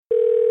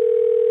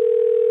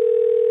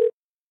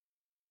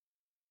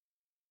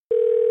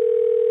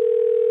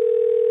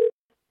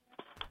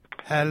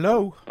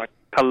Hello.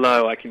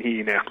 Hello, I can hear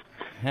you now.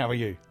 How are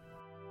you?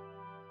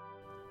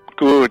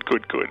 Good.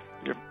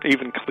 You're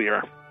even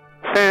clearer.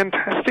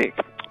 Fantastic.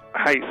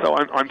 Hey, so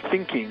I'm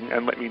thinking,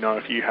 and let me know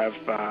if you have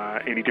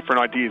any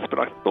different ideas, but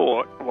I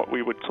thought what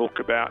we would talk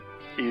about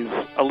is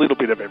a little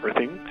bit of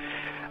everything.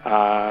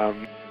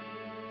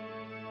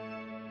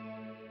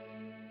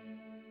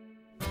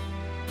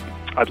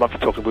 I'd love to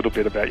talk a little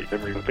bit about your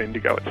memory of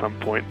Bendigo at some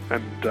point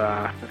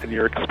and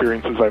your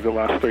experiences over the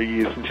last 3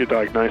 years since your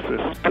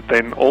diagnosis, but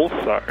then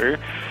also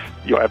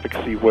your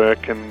advocacy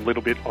work and a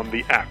little bit on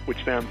the app,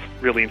 which sounds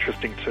really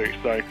interesting too.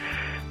 So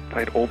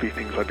they'd all be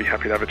things I'd be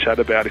happy to have a chat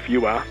about if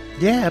you are.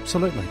 Yeah,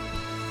 absolutely.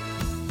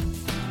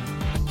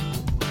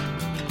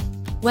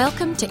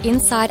 Welcome to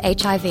Inside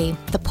HIV,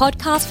 the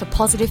podcast for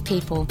positive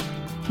people.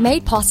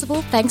 Made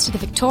possible thanks to the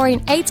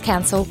Victorian AIDS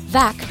Council,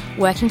 VAC,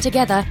 working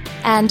together,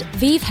 and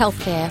Vive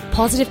Healthcare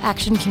Positive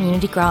Action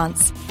Community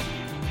Grants.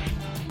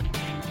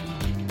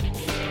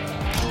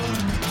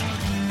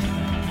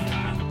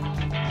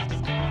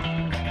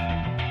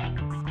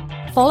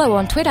 Follow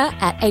on Twitter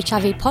at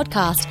HIV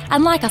Podcast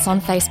and like us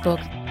on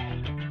Facebook.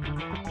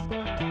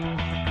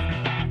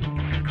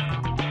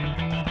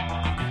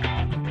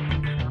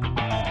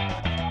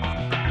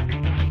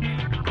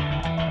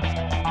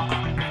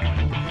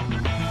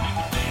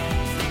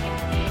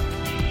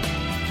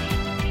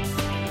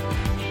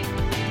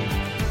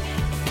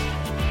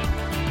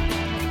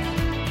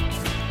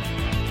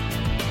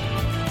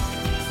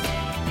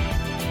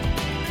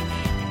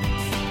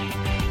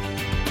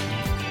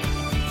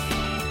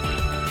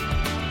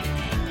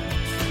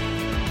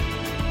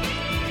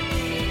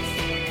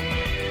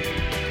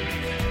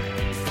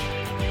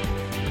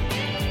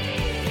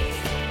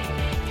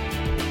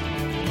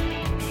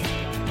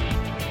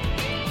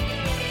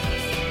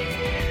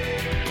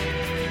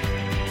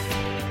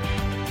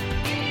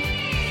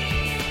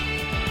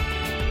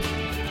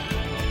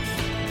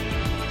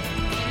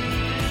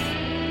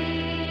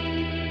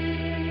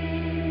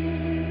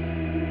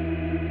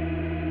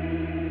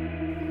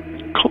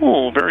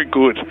 Cool, very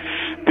good.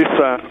 This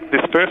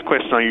first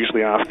question I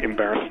usually ask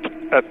embarrassed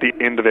at the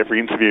end of every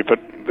interview, but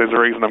there's a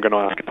reason I'm going to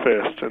ask it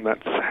first, and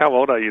that's, how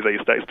old are you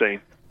these days, Dean?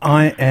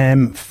 I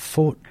am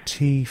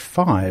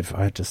 45.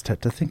 I just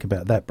had to think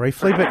about that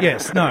briefly, but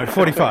yes, no,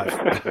 45.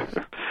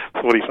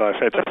 45,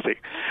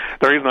 fantastic.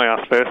 The reason I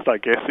ask first, I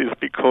guess, is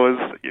because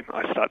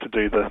I start to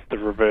do the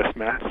reverse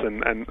maths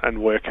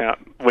and work out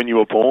when you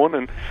were born,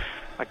 and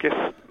I guess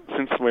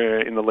since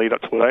we're in the lead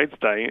up to AIDS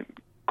Day,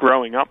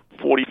 growing up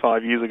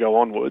 45 years ago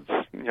onwards,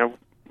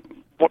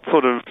 what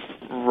sort of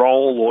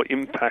role or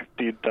impact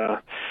did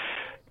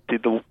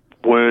the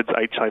words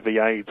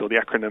HIV/AIDS or the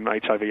acronym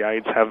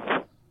HIV/AIDS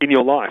have in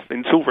your life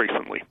until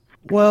recently?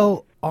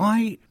 Well,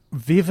 I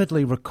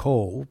vividly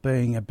recall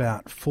being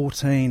about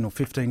 14 or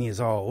 15 years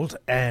old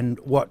and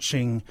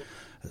watching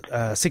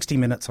 60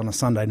 Minutes on a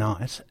Sunday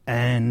night,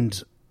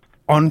 and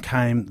on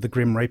came the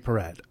Grim Reaper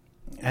ad.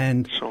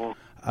 And sure.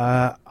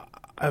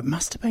 It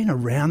must have been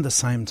around the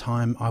same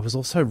time I was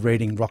also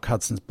reading Rock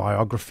Hudson's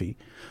biography,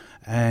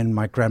 and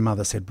my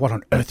grandmother said, "What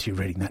on earth are you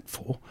reading that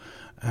for?"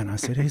 And I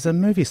said, "He's a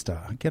movie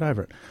star. Get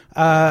over it."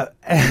 But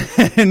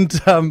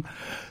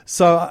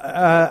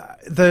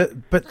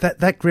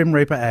that Grim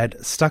Reaper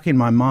ad stuck in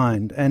my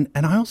mind, and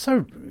I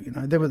also,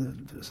 there were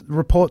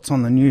reports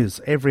on the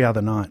news every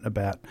other night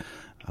about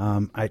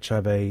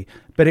HIV,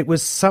 but it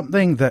was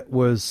something that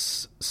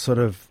was sort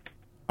of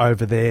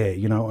over there,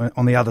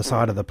 on the other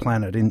side of the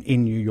planet,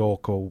 in New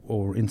York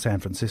or in San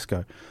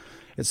Francisco.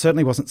 It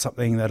certainly wasn't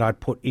something that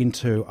I'd put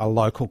into a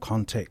local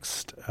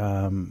context,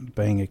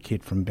 being a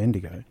kid from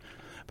Bendigo.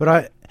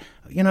 But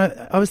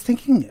I was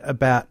thinking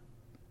about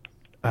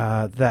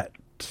that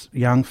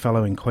young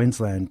fellow in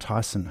Queensland,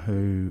 Tyson,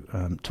 who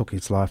took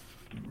his life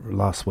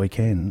last week,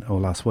 and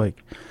I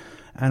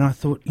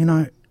thought,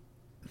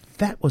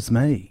 that was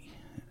me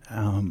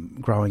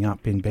growing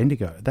up in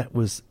Bendigo. That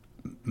was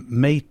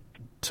me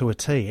to a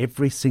T,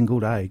 every single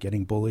day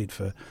getting bullied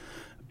for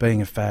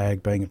being a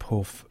fag, being a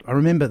poof. I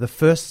remember the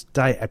first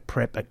day at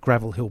prep at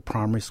Gravel Hill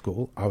Primary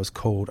School, I was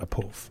called a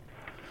poof.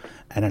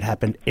 And it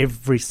happened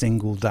every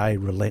single day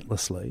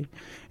relentlessly,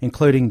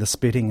 including the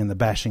spitting and the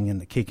bashing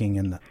and the kicking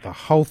and the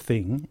whole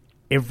thing,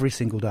 every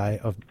single day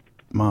of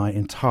my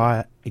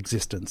entire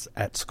existence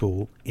at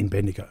school in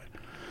Bendigo.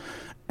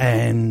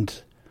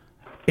 And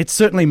it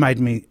certainly made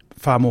me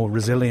far more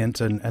resilient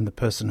and the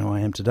person who I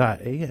am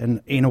today.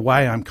 And in a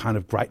way, I'm kind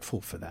of grateful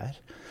for that.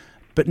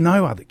 But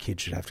no other kid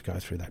should have to go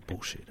through that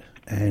bullshit.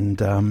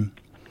 And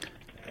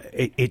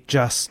it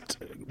just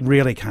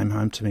really came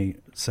home to me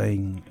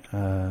seeing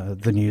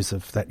the news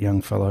of that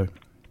young fellow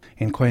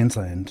in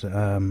Queensland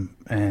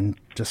and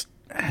just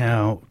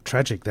how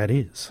tragic that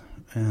is.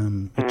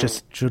 It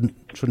just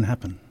shouldn't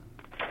happen.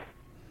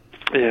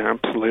 Yeah,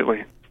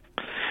 absolutely.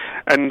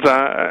 And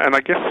I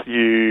guess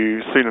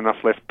you soon enough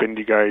left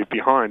Bendigo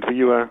behind. Were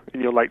you in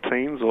your late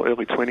teens or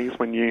early 20s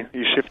when you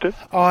shifted?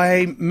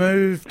 I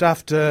moved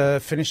after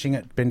finishing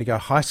at Bendigo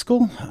High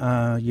School,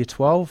 Year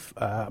 12,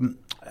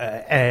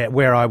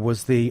 where I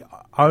was the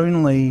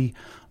only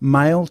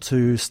male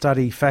to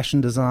study fashion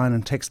design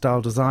and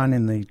textile design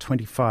in the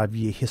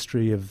 25-year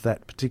history of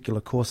that particular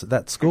course at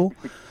that school,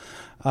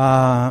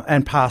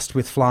 and passed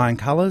with flying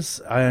colours,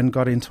 and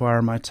got into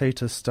RMIT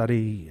to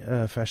study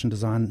fashion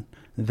design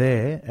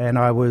there. And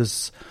I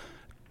was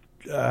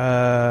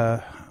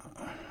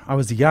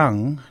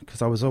young,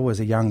 because I was always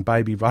a young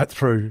baby right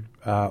through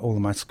all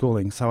of my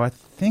schooling. So I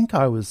think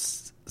I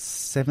was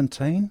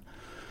 17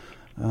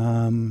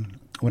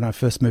 when I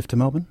first moved to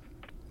Melbourne.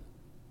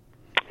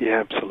 Yeah,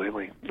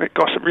 absolutely.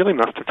 Gosh, it really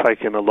must have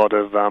taken a lot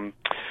of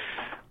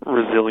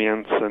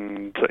resilience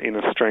and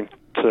inner strength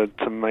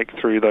to make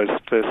through those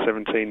first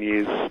 17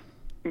 years.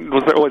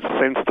 Was there always a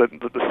sense that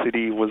the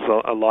city was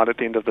a light at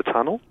the end of the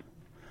tunnel?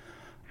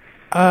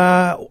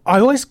 I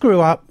always grew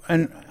up,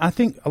 and I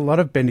think a lot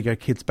of Bendigo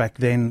kids back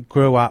then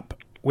grew up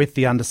with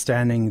the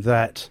understanding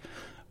that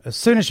as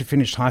soon as you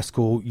finished high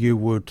school, you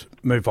would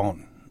move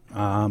on.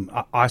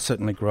 I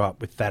certainly grew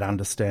up with that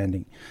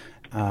understanding,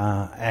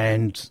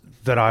 and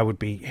that I would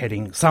be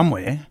heading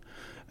somewhere,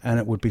 and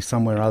it would be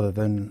somewhere other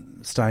than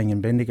staying in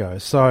Bendigo.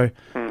 So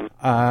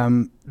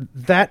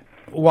that,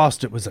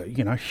 whilst it was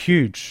a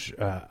huge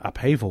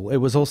upheaval, it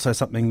was also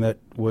something that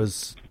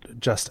was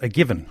just a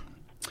given.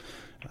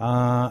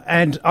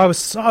 And I was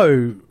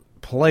so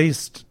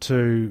pleased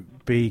to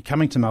be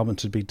coming to Melbourne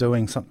to be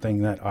doing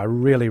something that I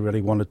really,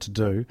 really wanted to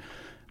do.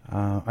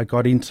 I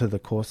got into the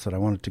course that I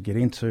wanted to get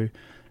into,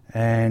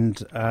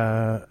 and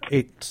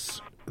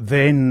it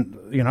then,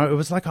 it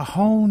was like a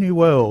whole new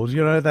world.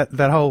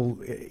 That whole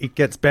it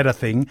gets better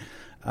thing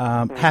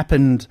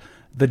happened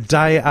the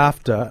day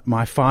after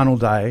my final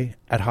day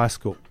at high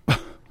school.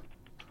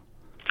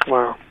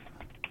 Wow.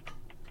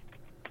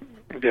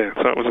 Yeah,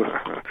 so it was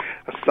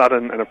a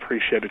sudden and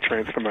appreciated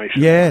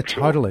transformation. Yeah,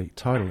 totally.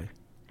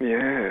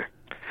 Yeah.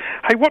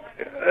 Hey,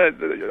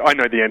 I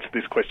know the answer to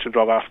this question,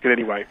 but I'll ask it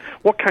anyway.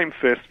 What came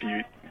first for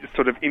you,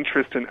 sort of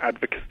interest and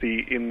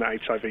advocacy in the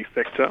HIV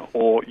sector,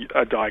 or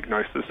a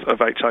diagnosis of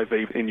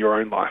HIV in your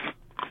own life?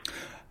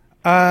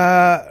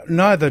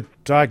 No, the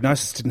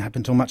diagnosis didn't happen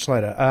until much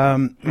later.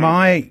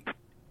 My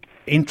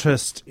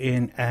interest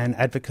in and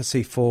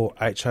advocacy for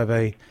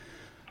HIV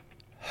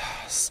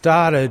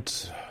started,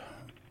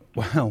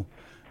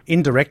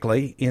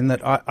 indirectly, in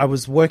that I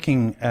was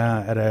working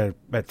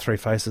at Three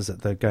Faces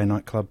at the gay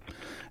nightclub,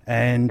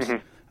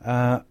 and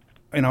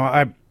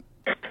I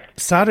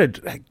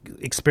started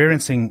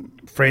experiencing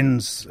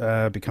friends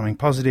becoming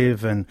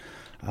positive, and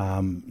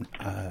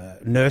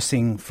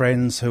nursing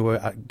friends who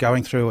were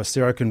going through a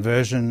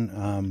seroconversion.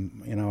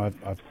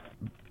 I've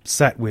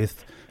sat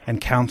with and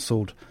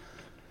counselled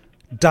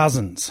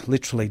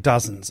literally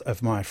dozens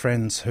of my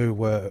friends who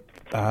were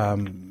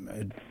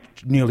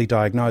newly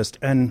diagnosed.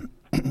 And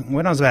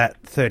when I was about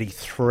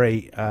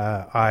 33,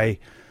 I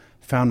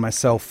found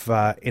myself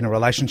in a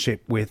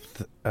relationship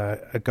with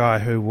a guy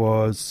who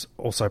was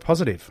also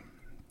positive.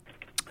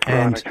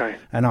 And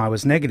I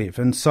was negative.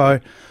 And so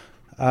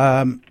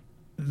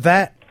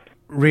that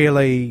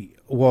really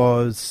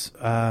was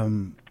a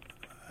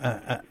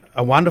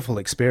wonderful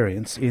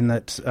experience, in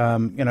that,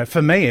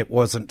 for me it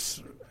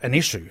wasn't an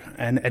issue,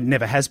 and it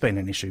never has been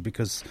an issue,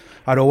 because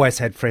I'd always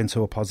had friends who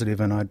were positive,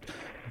 and I'd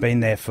been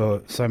there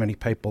for so many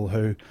people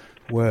who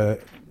were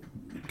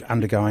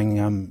undergoing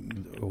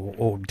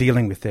or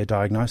dealing with their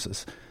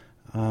diagnosis.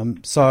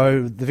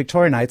 So the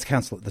Victorian AIDS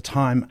Council at the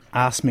time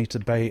asked me to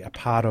be a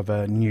part of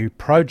a new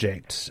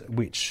project,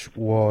 which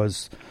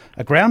was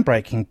a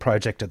groundbreaking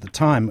project at the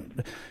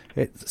time.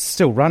 It's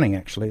still running,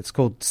 actually. It's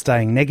called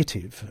Staying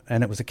Negative,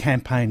 and it was a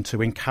campaign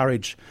to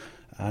encourage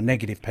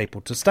negative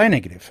people to stay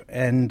negative.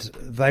 And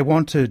they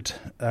wanted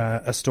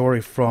a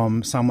story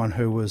from someone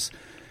who was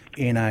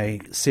in a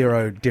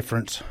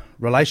sero-different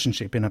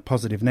relationship, in a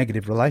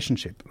positive-negative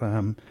relationship,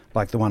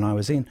 like the one I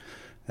was in.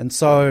 And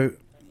so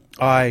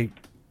I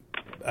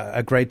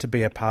agreed to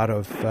be a part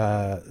of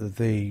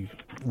the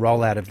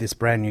rollout of this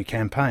brand new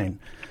campaign,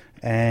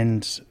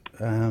 and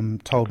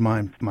told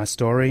my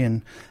story.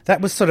 And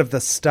that was sort of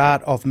the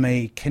start of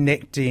me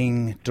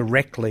connecting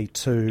directly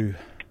to,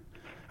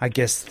 I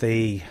guess,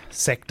 the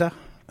sector,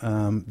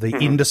 the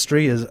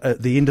industry,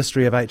 the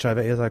industry of HIV,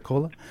 as I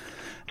call it.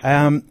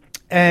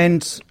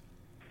 And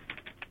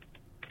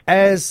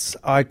as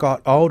I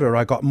got older,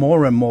 I got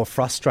more and more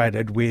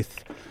frustrated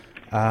with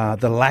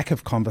the lack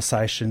of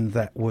conversation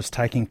that was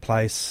taking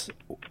place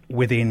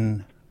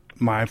within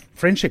my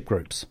friendship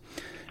groups.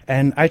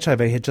 And HIV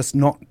had just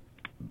not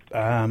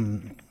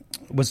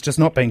was just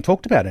not being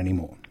talked about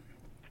anymore.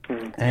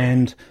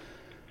 And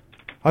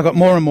I got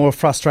more and more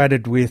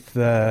frustrated with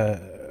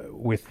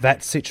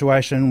that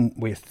situation,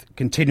 with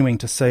continuing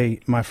to see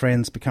my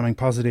friends becoming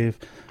positive,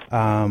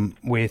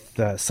 with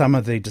some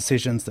of the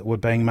decisions that were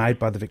being made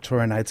by the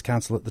Victorian AIDS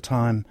Council at the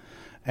time.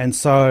 And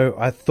so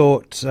I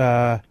thought,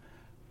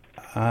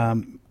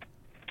 and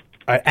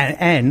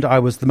I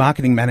was the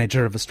marketing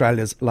manager of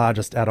Australia's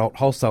largest adult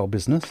wholesale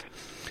business.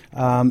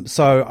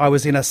 So I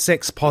was in a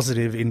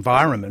sex-positive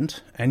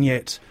environment, and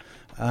yet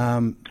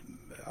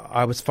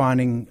I was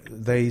finding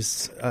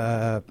these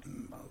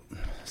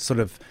sort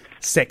of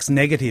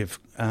sex-negative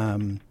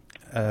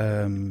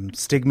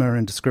stigma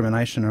and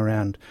discrimination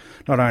around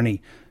not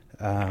only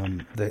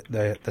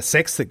the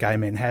sex that gay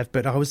men have,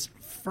 but I was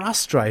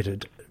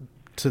frustrated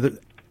to the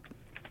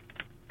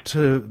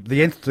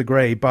nth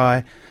degree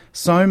by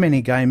so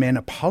many gay men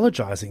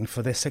apologising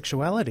for their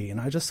sexuality,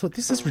 and I just thought,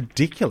 this is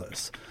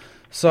ridiculous.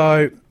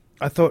 So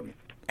I thought,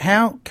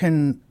 how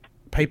can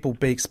people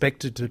be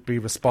expected to be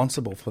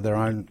responsible for their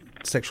own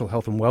sexual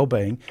health and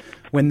well-being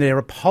when they're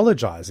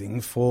apologising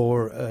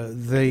for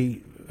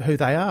who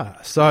they are?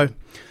 So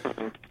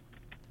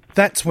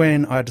that's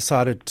when I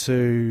decided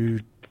to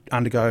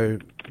undergo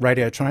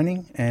radio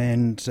training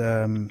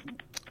and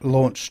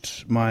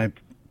launched my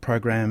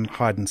program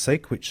Hide and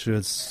Seek, which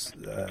was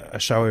a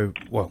show,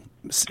 well,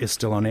 is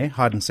still on air.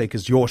 Hide and Seek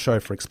is your show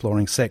for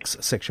exploring sex,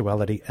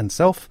 sexuality and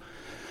self.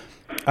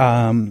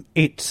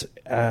 It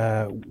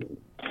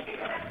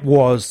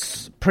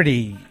was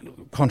pretty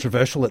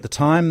controversial at the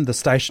time. The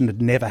station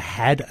had never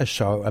had a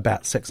show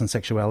about sex and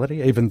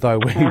sexuality, even though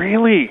we...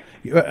 Really?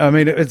 I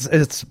mean,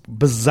 it's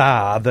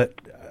bizarre that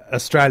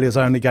Australia's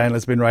only gay and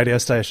lesbian radio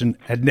station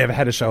had never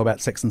had a show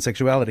about sex and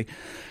sexuality.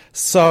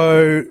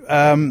 So,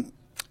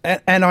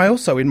 and I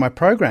also, in my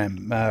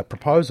program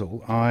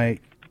proposal, I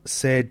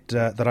said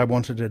that I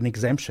wanted an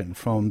exemption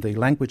from the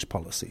language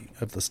policy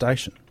of the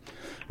station,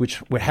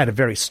 which had a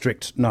very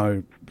strict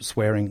no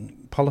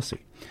swearing policy.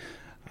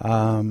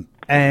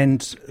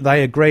 And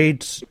they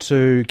agreed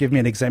to give me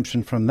an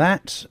exemption from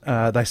that.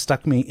 They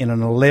stuck me in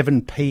an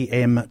 11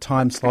 p.m.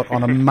 time slot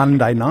on a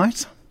Monday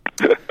night.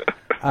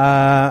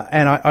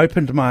 And I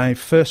opened my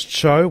first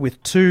show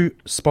with two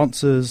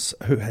sponsors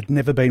who had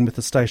never been with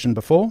the station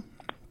before.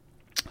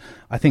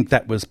 I think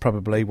that was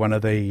probably one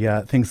of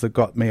the things that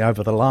got me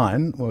over the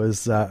line,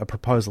 was a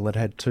proposal that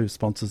had two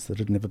sponsors that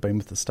had never been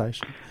with the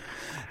station.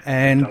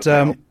 And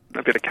a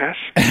bit of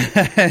cash.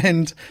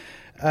 And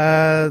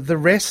the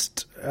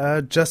rest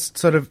just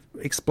sort of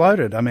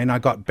exploded. I mean, I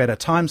got better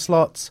time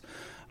slots.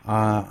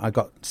 I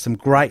got some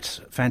great,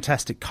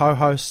 fantastic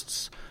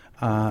co-hosts.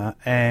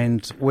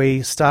 And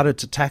we started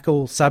to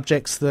tackle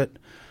subjects that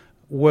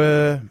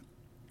were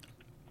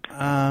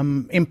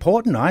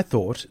important, I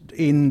thought,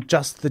 in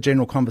just the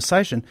general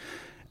conversation.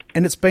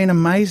 And it's been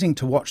amazing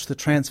to watch the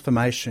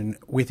transformation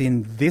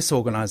within this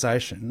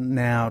organisation,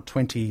 now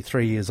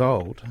 23 years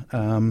old,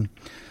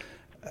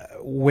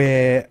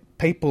 where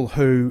people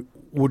who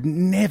would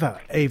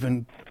never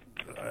even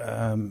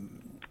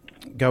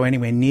go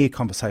anywhere near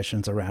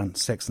conversations around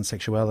sex and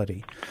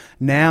sexuality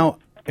now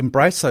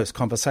embrace those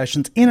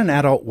conversations in an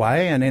adult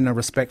way and in a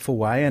respectful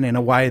way and in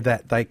a way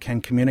that they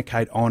can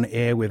communicate on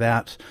air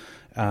without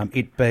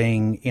it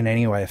being in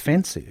any way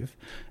offensive.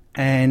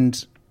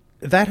 And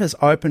that has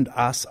opened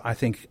us, I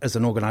think, as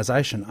an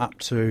organisation up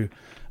to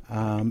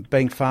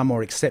being far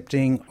more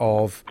accepting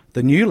of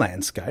the new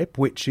landscape,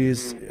 which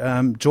is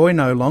Joy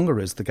no longer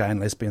is the gay and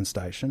lesbian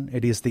station.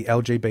 It is the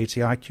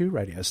LGBTIQ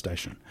radio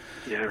station.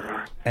 Yeah,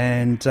 right.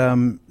 And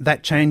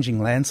that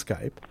changing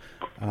landscape,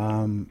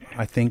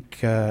 I think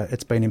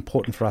it's been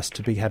important for us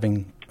to be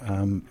having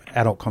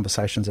adult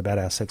conversations about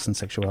our sex and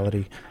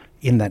sexuality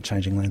in that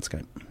changing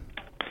landscape.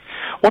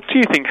 What do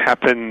you think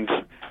happened,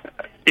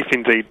 if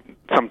indeed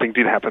something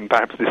did happen,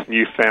 perhaps this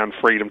newfound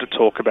freedom to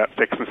talk about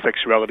sex and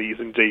sexuality is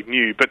indeed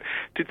new, but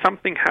did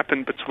something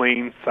happen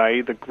between,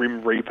 say, the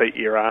Grim Reaper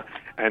era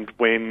and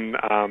when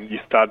you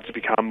started to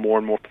become more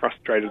and more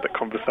frustrated that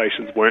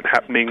conversations weren't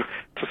happening,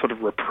 to sort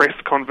of repress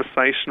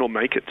conversation or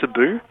make it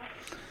taboo?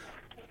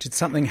 Did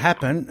something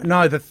happen?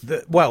 No,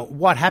 well,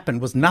 what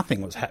happened was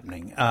nothing was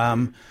happening.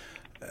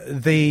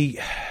 The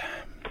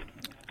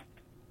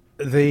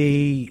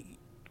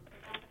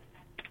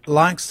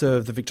likes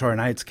of the Victorian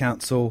AIDS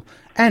Council,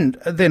 and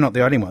they're not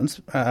the only ones,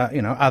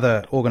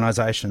 other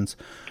organisations,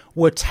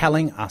 were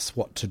telling us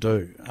what to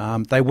do.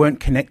 They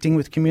weren't connecting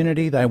with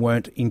community, they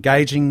weren't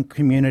engaging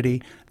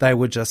community, they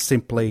were just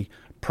simply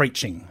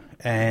preaching.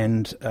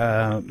 And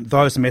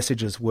those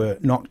messages were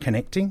not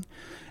connecting.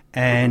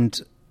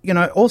 And,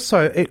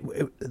 also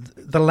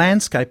the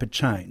landscape had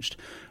changed,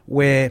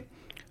 where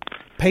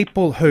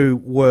people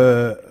who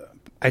were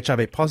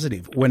HIV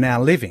positive were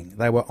now living.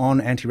 They were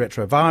on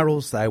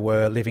antiretrovirals, they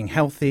were living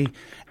healthy,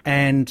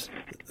 and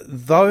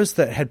those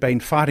that had been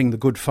fighting the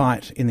good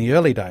fight in the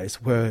early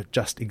days were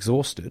just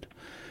exhausted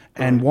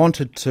and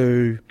wanted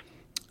to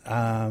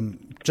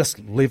just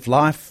live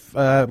life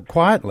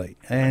quietly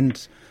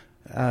and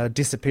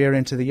disappear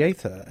into the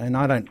ether. And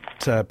I don't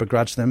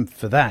begrudge them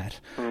for that.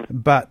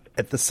 But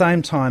at the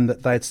same time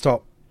that they'd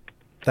stopped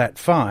that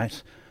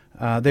fight,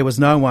 there was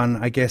no one,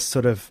 I guess,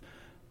 sort of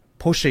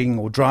pushing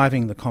or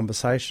driving the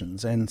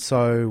conversations, and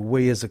so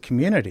we as a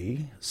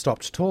community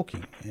stopped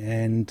talking.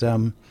 And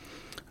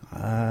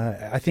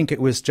I think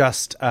it was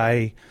just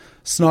a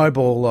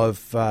snowball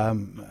of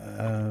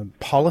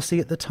policy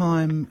at the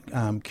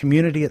time,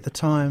 community at the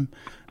time,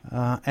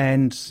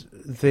 and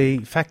the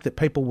fact that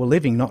people were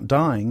living, not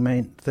dying,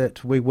 meant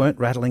that we weren't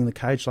rattling the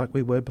cage like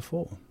we were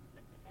before.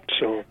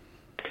 Sure.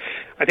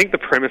 I think the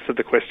premise of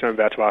the question I'm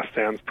about to ask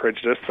sounds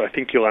prejudiced, so I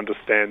think you'll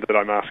understand that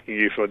I'm asking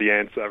you for the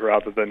answer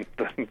rather than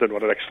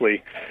what it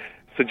actually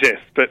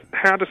suggest, but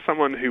how does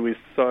someone who is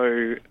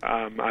so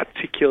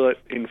articulate,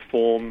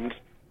 informed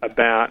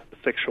about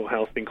sexual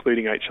health,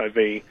 including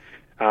HIV,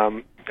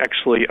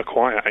 actually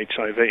acquire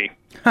HIV?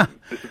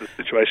 This is the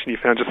situation you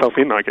found yourself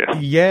in, I guess.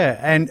 Yeah,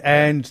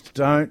 and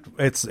don't.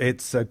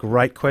 It's a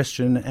great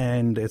question,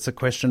 and it's a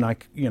question I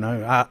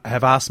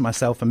have asked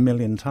myself a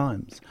million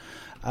times.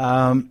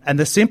 And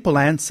the simple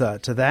answer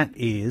to that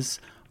is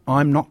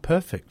I'm not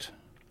perfect.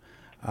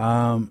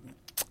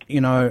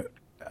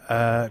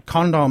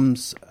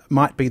 Condoms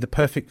might be the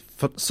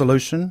perfect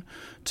solution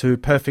to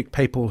perfect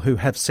people who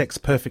have sex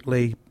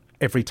perfectly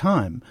every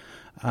time.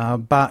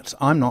 But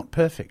I'm not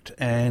perfect,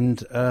 and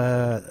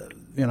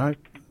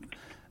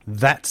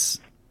that's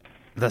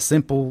the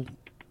simple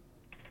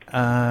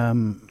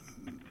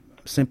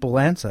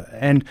answer.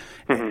 And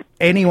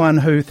anyone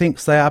who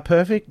thinks they are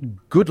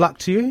perfect, good luck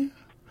to you.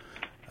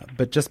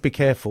 But just be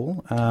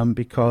careful,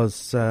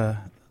 because the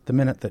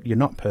minute that you're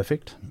not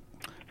perfect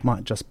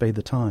might just be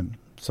the time.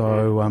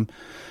 So.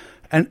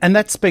 And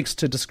that speaks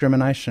to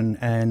discrimination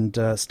and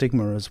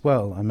stigma as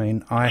well. I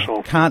mean,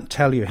 I can't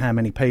tell you how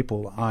many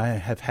people I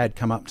have had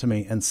come up to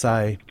me and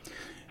say,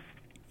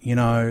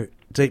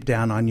 deep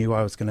down I knew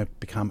I was going to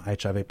become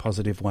HIV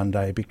positive one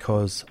day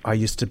because I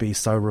used to be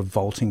so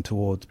revolting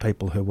towards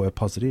people who were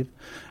positive,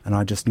 and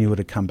I just knew it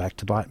had come back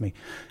to bite me.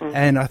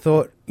 And I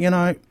thought,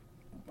 I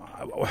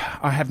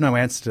have no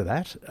answer to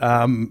that,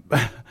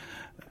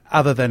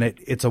 other than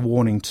it's a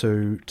warning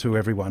to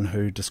everyone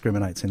who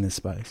discriminates in this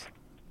space.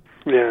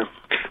 Yeah,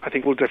 I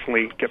think we'll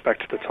definitely get back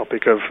to the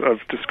topic of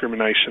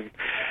discrimination.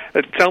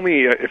 Tell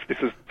me if this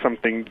is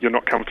something you're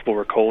not comfortable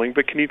recalling,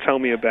 but can you tell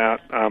me about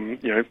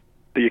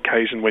the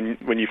occasion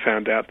when you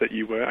found out that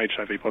you were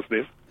HIV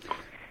positive?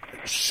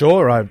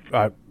 Sure,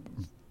 I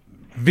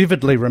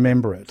vividly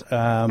remember it,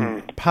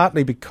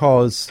 partly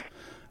because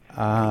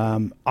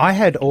I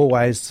had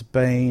always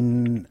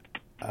been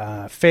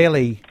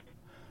fairly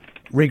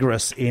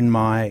rigorous in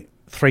my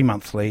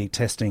 3-monthly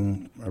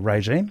testing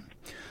regime.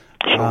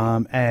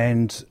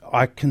 And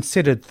I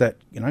considered that,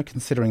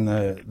 considering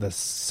the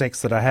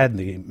sex that I had,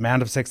 the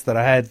amount of sex that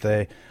I had,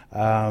 the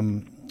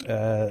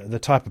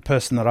type of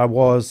person that I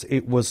was,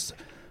 it was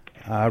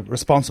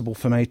responsible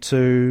for me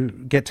to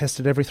get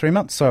tested every 3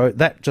 months. So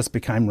that just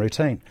became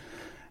routine.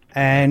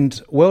 And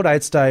World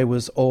AIDS Day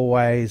was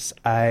always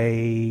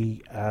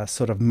a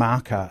sort of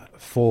marker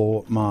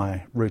for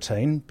my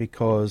routine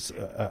because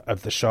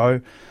of the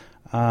show.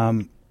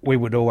 We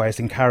would always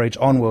encourage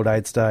on World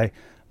AIDS Day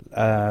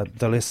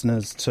the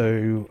listeners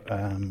to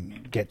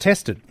get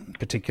tested,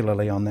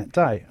 particularly on that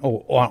day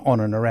or on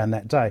and around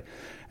that day.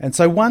 And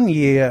so one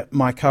year,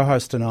 my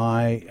co-host and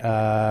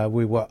I,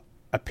 we were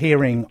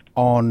appearing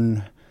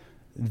on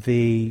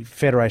the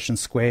Federation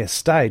Square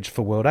stage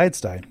for World AIDS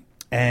Day.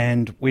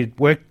 And we'd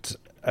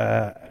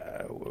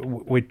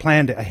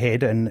planned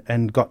ahead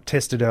and got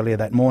tested earlier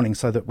that morning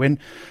so that when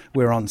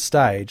we were on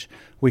stage,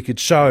 we could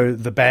show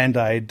the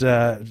Band-Aid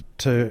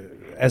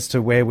as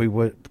to where we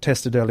were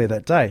tested earlier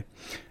that day.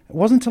 It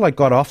wasn't until I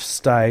got off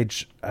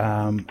stage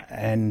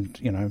and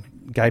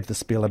gave the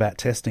spiel about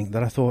testing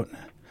that I thought,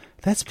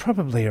 that's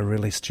probably a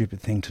really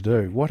stupid thing to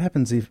do. What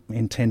happens if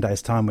in 10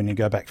 days' time when you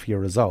go back for your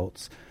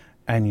results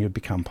and you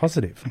become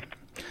positive?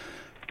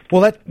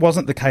 Well, that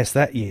wasn't the case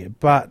that year,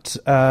 but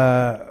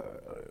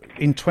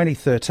in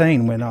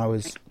 2013, when I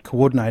was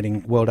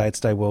coordinating World AIDS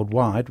Day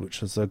Worldwide,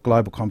 which was a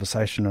global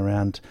conversation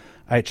around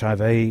HIV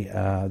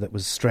that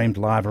was streamed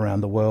live around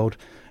the world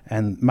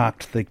and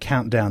marked the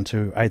countdown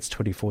to AIDS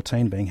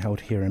 2014 being held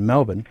here in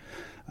Melbourne,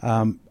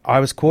 I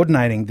was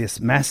coordinating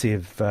this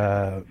massive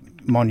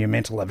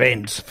monumental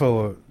event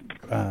for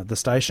the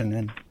station.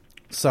 And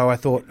so I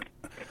thought,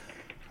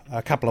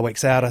 a couple of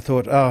weeks out, I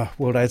thought,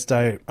 World AIDS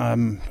Day, I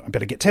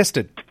better get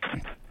tested.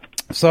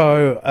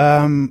 So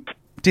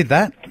did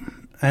that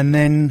and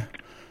then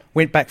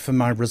went back for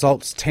my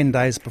results 10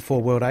 days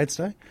before World AIDS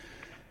Day.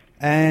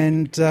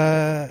 And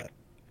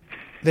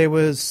there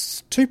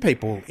was 2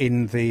 people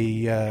in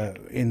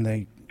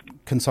the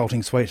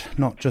consulting suite,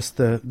 not just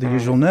the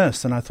usual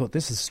nurse. And I thought,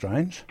 this is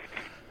strange.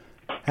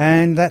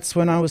 And that's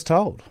when I was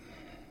told.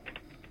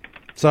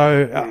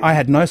 So I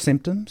had no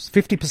symptoms.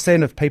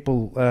 50% of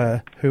people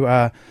who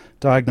are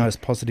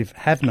diagnosed positive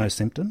have no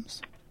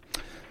symptoms,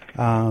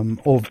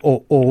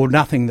 or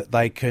nothing that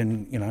they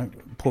can,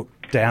 put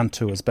down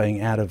to as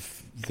being out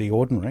of the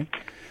ordinary.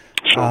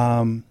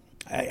 Sure.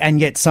 And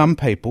yet some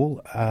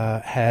people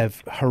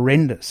have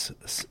horrendous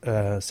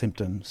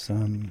symptoms,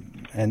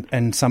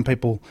 and some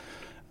people,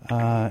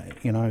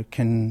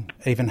 can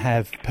even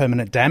have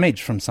permanent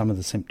damage from some of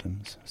the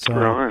symptoms. So,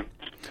 right.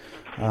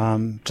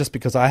 Just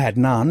because I had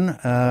none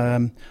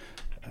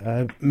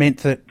meant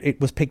that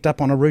it was picked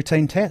up on a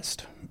routine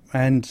test.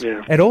 And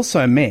it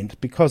also meant,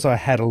 because I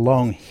had a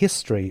long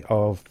history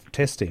of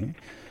testing,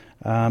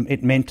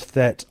 it meant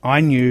that I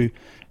knew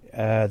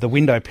the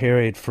window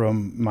period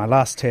from my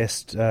last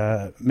test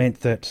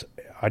meant that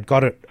I'd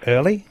got it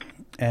early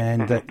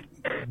and that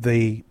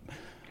the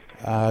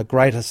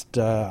greatest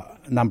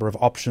number of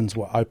options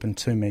were open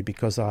to me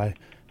because I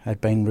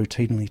had been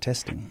routinely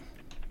testing.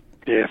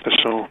 Yeah, for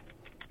sure.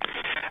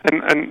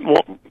 And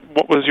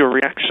what was your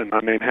reaction?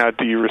 I mean, how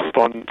do you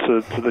respond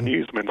to the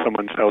news when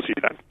someone tells you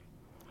that?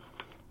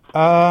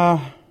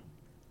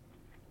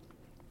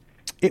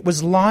 It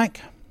was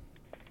like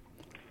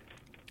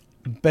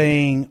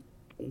being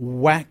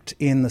whacked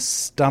in the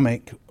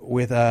stomach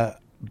with a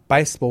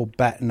baseball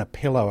bat and a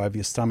pillow over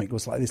your stomach. It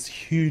was like this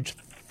huge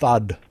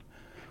thud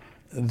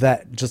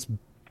that just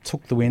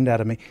took the wind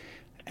out of me.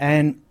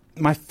 And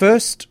the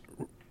first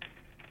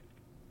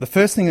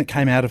thing that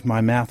came out of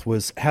my mouth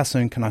was, how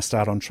soon can I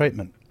start on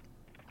treatment?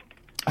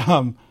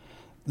 The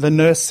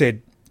nurse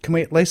said, can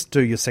we at least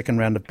do your second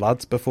round of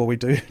bloods before we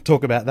do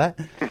talk about that?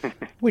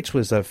 Which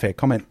was a fair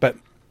comment. But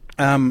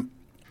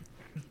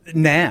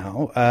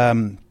now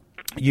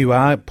you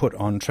are put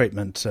on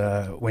treatment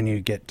when you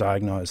get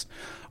diagnosed.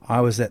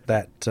 I was at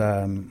that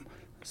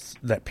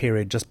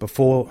period just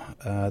before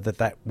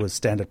that was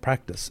standard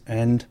practice.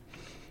 And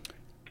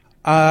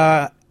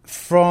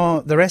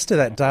for the rest of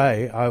that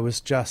day, I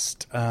was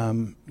just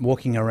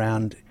walking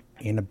around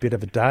in a bit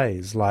of a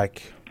daze,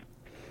 like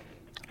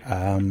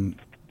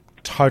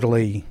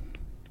totally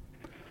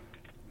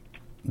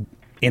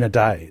in a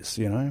daze,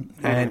 you know,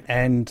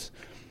 and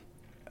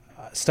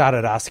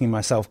started asking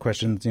myself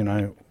questions, you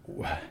know,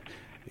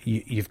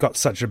 you've got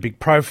such a big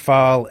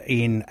profile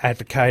in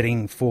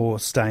advocating for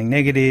staying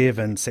negative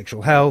and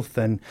sexual health,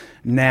 and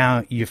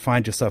now you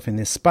find yourself in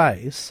this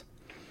space.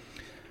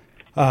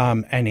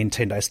 And in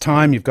 10 days'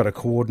 time, you've got to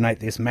coordinate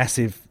this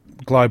massive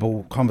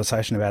global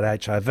conversation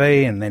about HIV,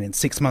 and then in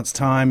 6 months'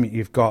 time,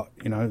 you've got,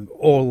 you know,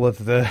 all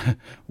of the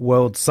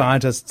world's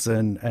scientists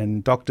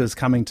and doctors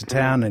coming to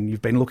town, and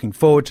you've been looking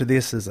forward to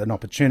this as an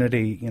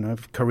opportunity, you know,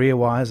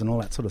 career-wise and all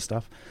that sort of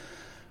stuff.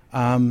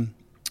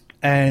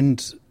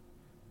 And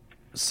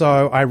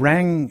so I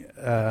rang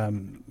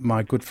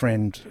my good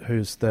friend,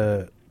 who's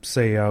the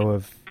CEO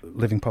of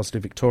Living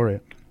Positive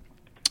Victoria,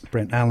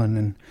 Brent Allen,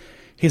 and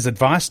his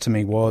advice to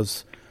me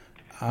was,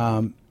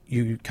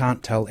 you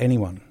can't tell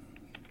anyone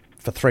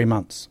for 3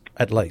 months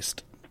at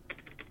least,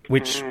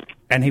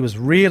 and he was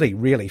really,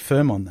 really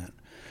firm on that.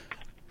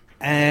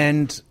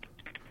 And,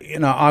 you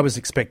know, I was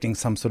expecting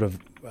some sort of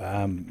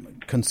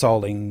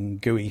consoling,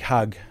 gooey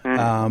hug,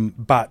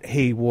 but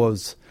he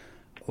was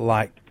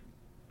like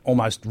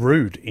almost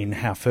rude in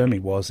how firm he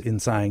was in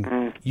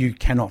saying, you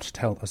cannot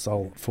tell a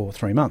soul for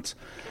 3 months.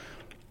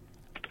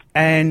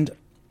 And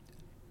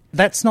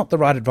that's not the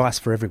right advice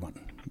for everyone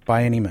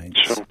by any means.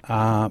 Sure.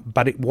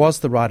 But it was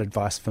the right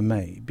advice for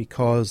me,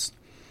 because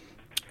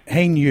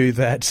he knew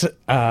that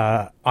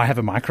I have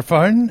a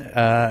microphone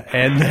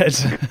and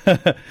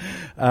that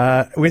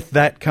with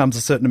that comes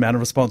a certain amount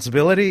of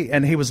responsibility,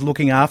 and he was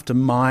looking after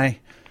my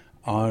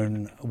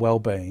own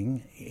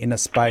well-being in a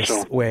space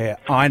Sure. where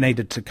I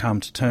needed to come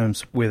to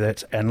terms with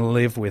it and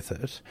live with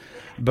it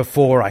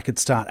before I could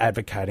start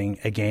advocating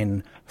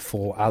again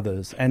for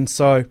others. And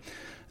so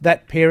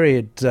that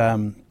period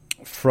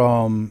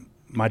from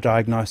my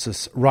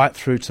diagnosis right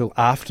through till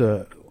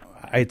after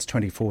AIDS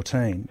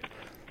 2014,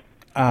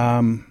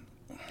 I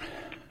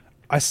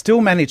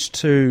still managed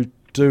to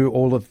do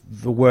all of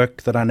the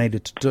work that I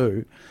needed to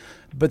do,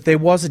 but there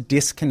was a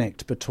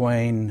disconnect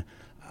between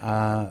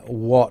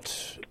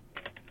what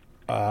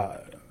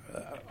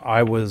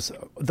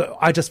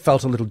I just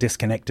felt a little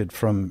disconnected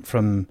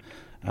from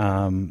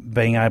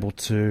being able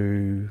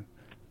to,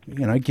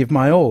 you know, give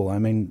my all. I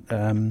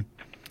mean,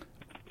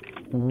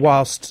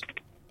 whilst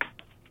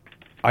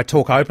I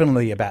talk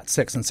openly about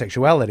sex and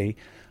sexuality,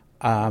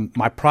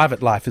 my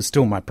private life is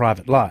still my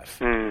private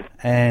life.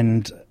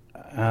 And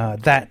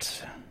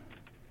that,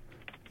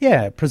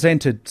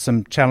 presented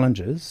some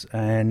challenges.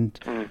 And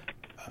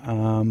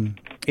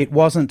it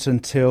wasn't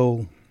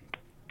until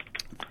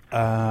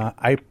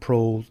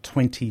April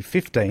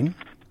 2015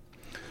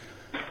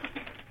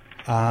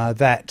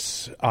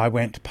 that I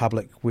went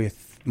public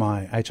with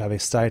my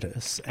HIV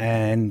status,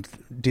 and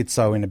did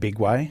so in a big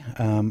way.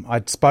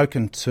 I'd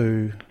spoken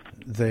to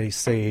the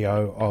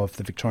CEO of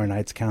the Victorian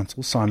AIDS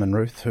Council, Simon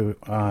Ruth, who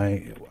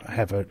I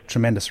have a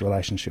tremendous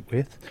relationship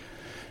with,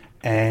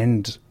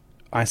 and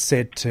I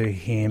said to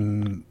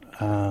him,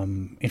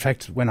 in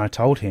fact, when I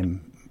told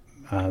him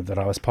that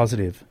I was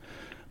positive,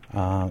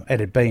 it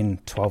had been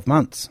 12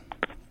 months,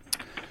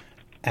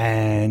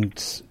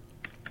 and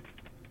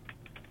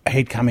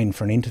he'd come in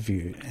for an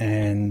interview,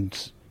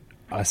 and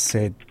I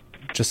said,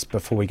 just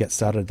before we get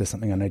started, there's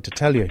something I need to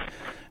tell you.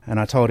 And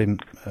I told him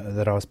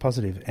that I was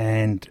positive,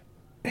 and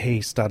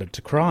he started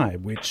to cry,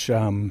 which,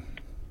 sort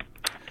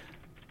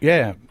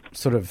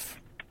of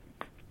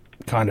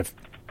kind of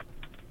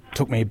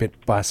took me a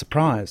bit by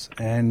surprise.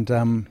 And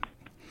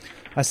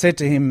I said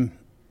to him,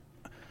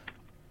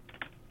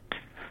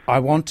 I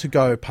want to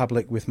go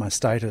public with my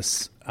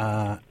status,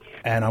 and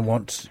I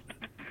want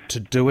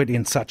to do it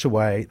in such a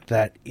way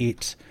that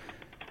it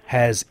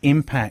has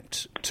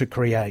impact to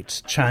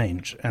create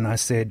change. And I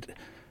said,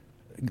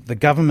 the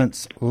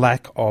government's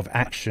lack of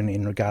action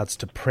in regards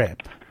to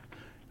PrEP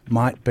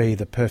might be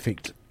the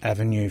perfect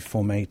avenue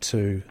for me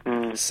to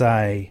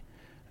say,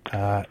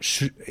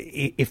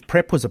 if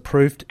PrEP was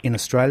approved in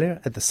Australia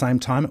at the same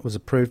time it was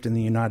approved in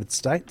the United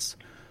States,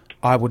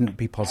 I wouldn't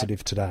be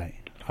positive today.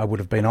 I would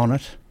have been on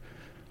it,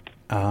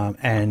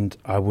 and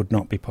I would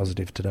not be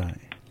positive today.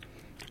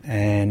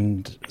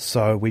 And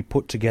so we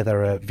put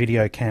together a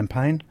video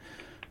campaign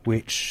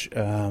which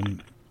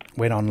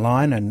went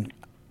online and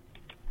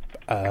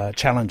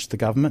challenged the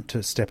government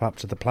to step up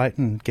to the plate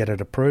and get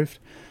it approved.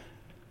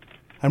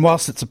 And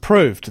whilst it's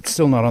approved, it's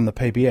still not on the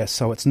PBS,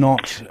 so it's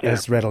not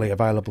as readily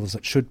available as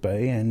it should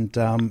be, and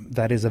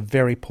that is a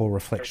very poor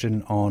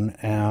reflection on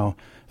our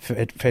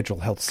federal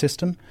health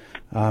system.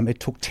 It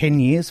took 10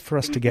 years for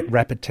us to get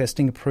rapid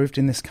testing approved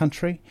in this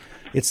country.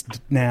 It's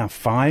now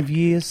 5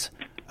 years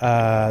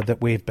that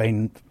we've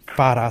been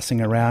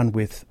fart-arsing around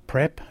with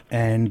PrEP,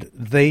 and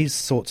these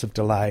sorts of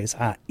delays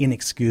are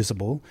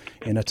inexcusable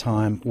in a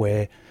time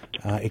where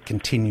it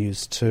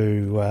continues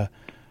to,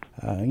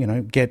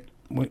 get...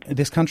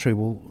 This country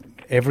will,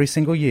 every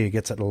single year,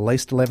 gets at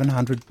least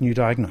 1,100 new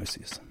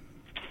diagnoses.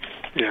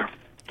 Yeah.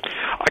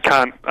 I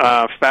can't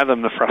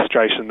fathom the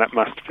frustration that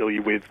must fill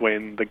you with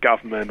when the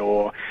government,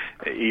 or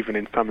even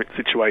in some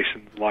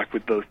situations like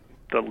with the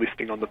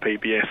listing on the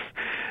PBS,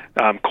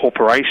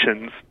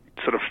 corporations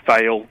sort of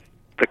fail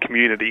the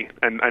community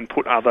and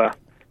put other,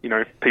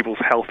 people's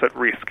health at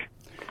risk.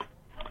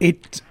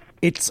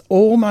 It's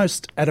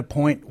almost at a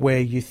point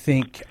where you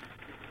think,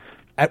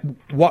 at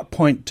what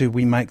point do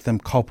we make them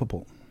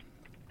culpable?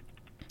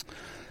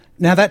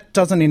 Now, that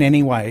doesn't in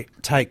any way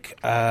take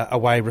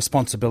away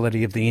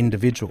responsibility of the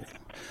individual,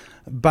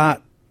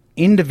 but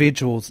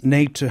individuals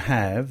need to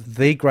have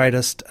the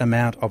greatest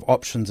amount of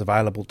options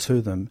available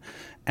to them.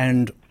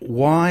 And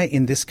why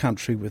in this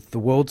country, with the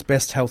world's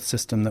best health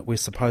system that we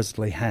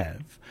supposedly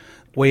have,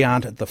 we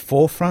aren't at the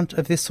forefront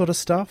of this sort of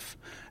stuff,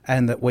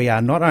 and that we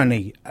are not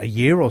only a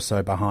year or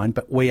so behind,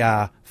 but we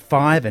are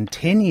 5 and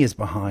 10 years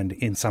behind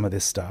in some of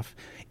this stuff,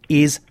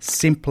 is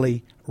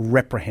simply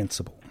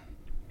reprehensible.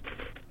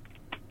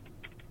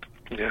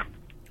 Yeah.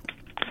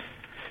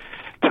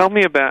 Tell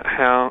me about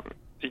how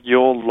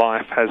your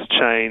life has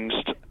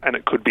changed, and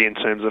it could be in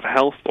terms of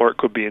health or it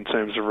could be in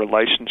terms of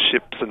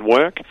relationships and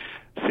work,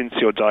 since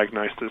your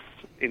diagnosis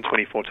in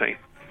 2014.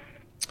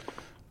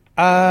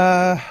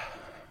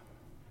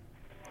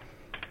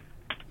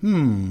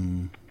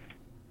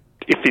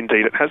 If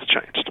indeed it has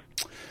changed.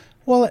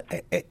 Well,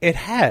 it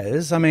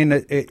has. I mean,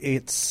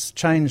 it's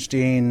changed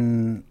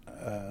in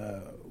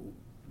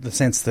the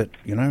sense that,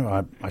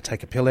 I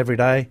take a pill every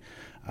day.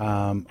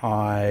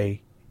 I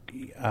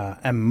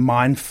am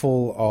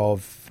mindful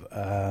of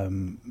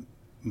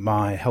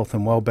my health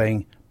and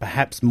well-being,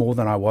 perhaps more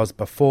than I was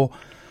before.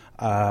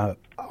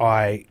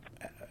 I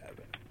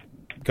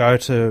go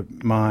to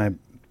my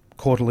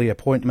quarterly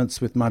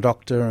appointments with my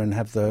doctor and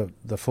have the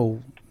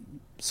full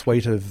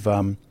suite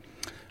of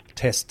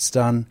tests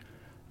done.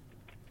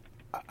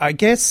 I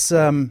guess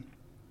one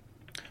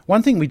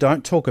thing we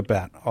don't talk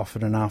about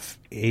often enough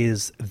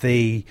is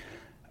the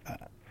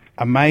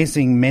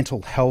amazing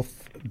mental health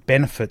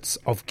benefits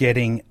of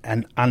getting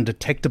an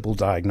undetectable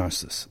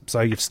diagnosis.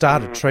 So you've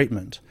started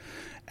treatment,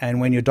 and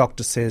when your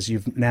doctor says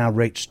you've now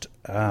reached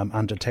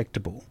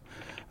undetectable,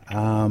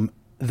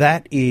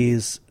 that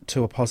is,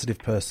 to a positive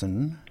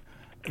person,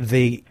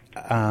 that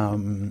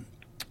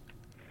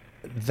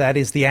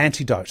is the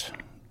antidote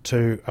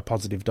to a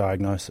positive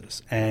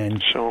diagnosis,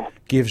 and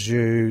gives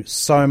you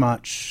so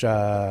much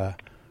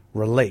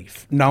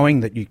relief,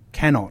 knowing that you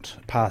cannot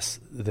pass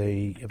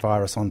the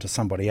virus on to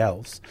somebody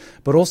else,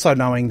 but also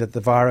knowing that the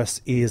virus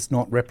is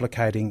not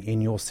replicating in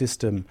your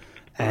system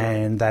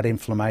and that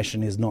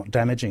inflammation is not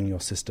damaging your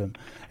system.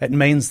 It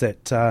means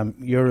that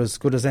you're as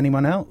good as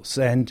anyone else.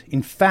 And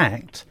in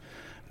fact,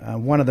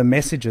 one of the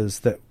messages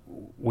that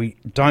we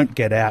don't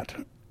get out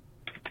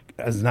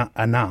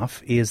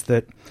enough is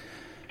that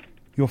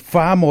you're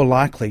far more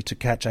likely to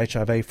catch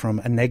HIV from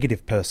a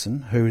negative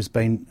person who has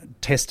been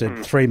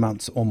tested 3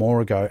 months or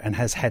more ago and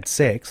has had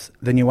sex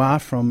than you are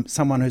from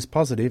someone who's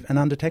positive and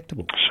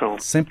undetectable. Sure.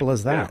 Simple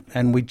as that. Yeah.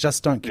 And we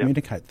just don't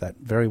communicate that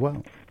very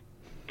well.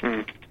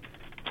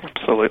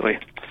 Absolutely.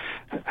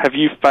 Have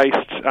you faced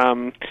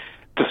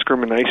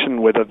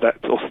discrimination, whether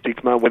that's, or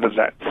stigma, whether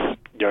that's,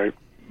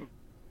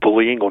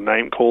 bullying or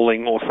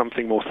name-calling or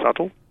something more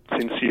subtle,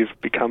 since you've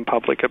become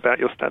public about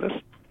your status?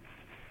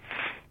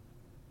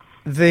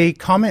 The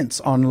comments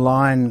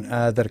online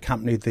that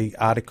accompanied the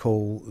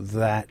article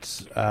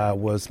that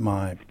was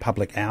my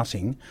public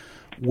outing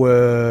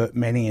were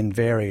many and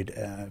varied.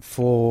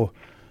 For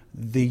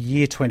the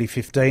year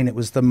 2015, it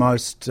was the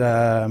most...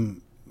 that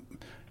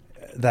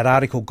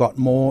article got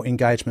more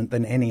engagement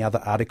than any other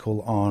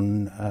article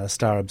on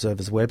Star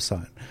Observer's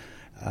website.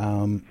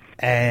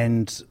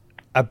 And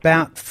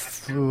about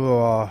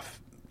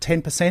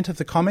 10% of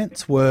the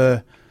comments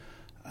were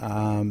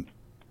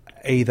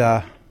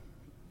either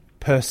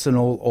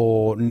personal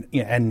or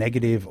and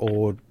negative,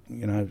 or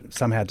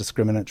somehow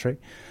discriminatory.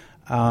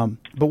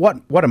 But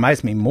what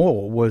amazed me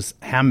more was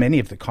how many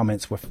of the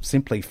comments were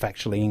simply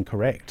factually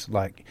incorrect,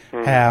 like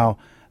how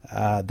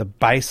the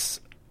base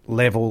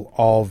level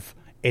of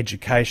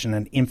education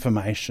and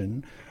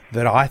information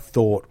that I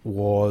thought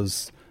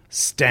was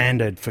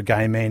standard for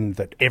gay men,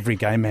 that every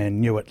gay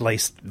man knew at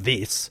least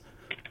this,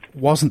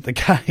 wasn't the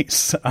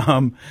case.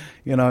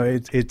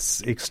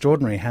 It's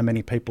extraordinary how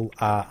many people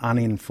are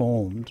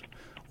uninformed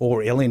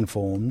or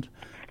ill-informed,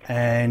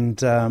 and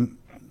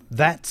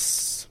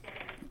that's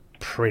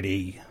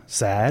pretty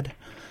sad.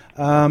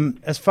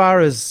 As far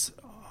as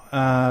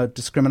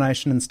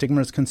discrimination and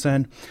stigma is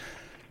concerned,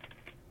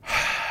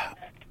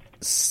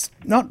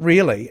 not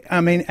really.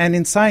 I mean, and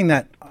in saying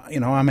that,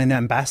 I'm an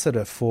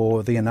ambassador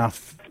for the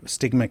Enough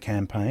Stigma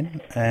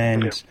campaign,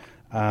 and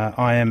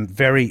I am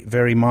very,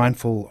 very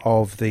mindful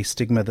of the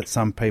stigma that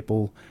some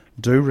people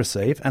do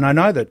receive. And I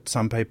know that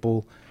some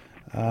people,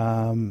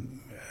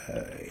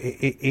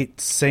 it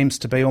seems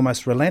to be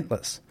almost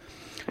relentless.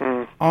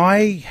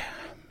 I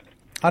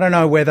don't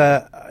know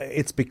whether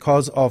it's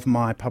because of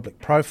my public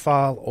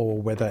profile or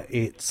whether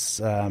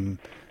it's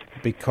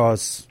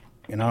because,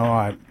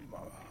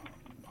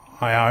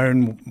 I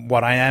own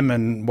what I am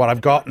and what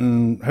I've got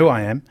and who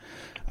I am.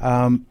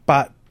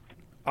 But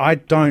I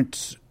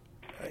don't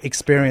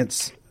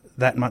experience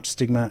that much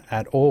stigma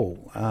at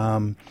all.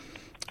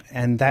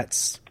 And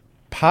that's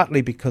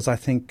partly because I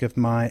think of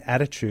my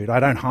attitude. I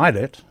don't hide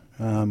it.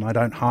 I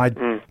don't hide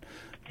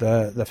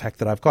the fact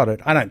that I've got it.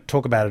 I don't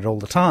talk about it all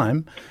the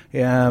time.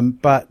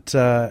 But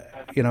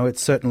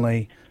it's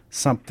certainly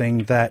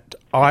something that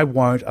I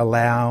won't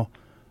allow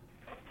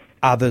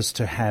others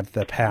to have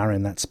the power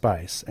in that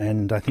space.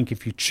 And I think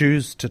if you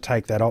choose to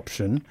take that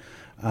option,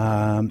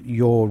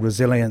 your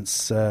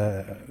resilience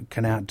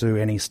can outdo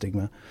any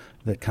stigma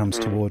that comes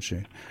towards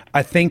you.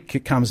 I think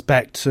it comes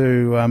back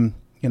to,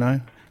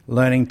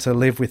 learning to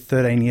live with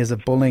 13 years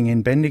of bullying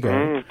in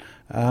Bendigo,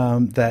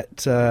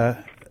 that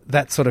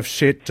sort of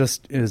shit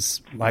just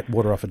is like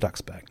water off a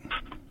duck's back.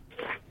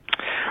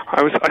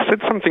 I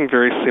said something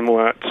very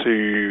similar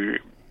to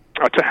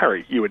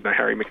Harry. You would know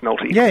Harry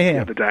McNulty the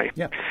other day.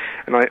 Yeah.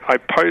 And I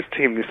posed to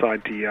him this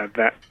idea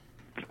that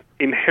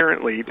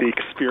inherently the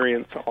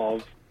experience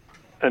of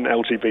an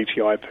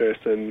LGBTI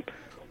person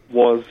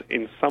was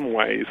in some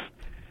ways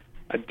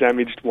a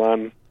damaged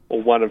one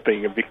or one of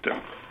being a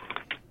victim,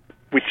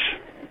 which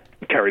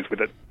carries with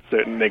it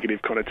certain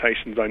negative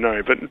connotations, I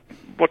know. But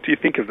what do you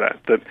think of that?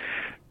 That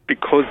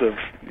because of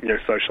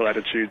social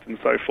attitudes and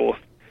so forth,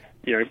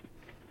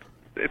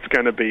 it's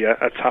going to be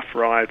a tough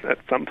ride at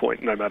some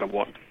point, no matter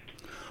what.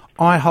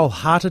 I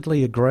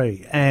wholeheartedly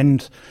agree.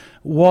 And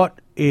what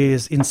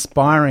is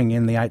inspiring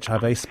in the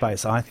HIV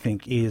space, I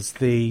think, is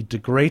the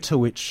degree to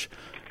which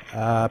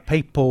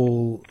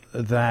people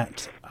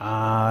that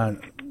are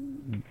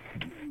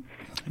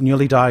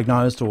newly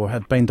diagnosed or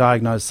have been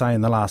diagnosed, say,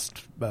 in the last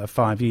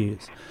 5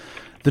 years,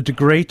 the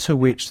degree to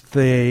which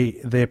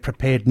they're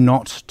prepared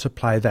not to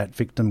play that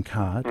victim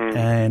card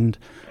and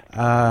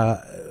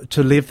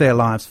to live their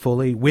lives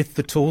fully with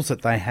the tools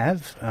that they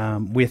have,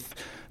 with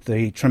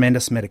the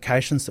tremendous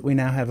medications that we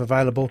now have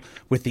available,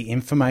 with the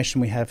information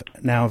we have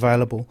now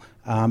available,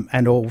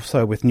 and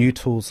also with new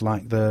tools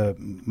like the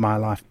My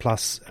Life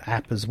Plus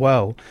app as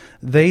well.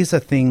 These are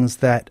things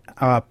that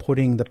are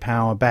putting the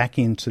power back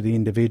into the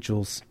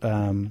individual's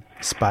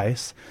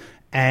space,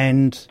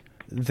 and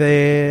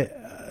they're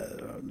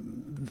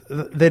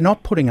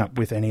not putting up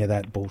with any of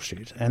that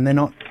bullshit, and they're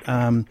not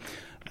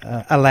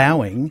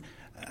allowing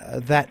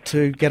that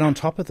to get on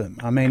top of them.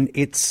 I mean,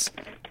 it's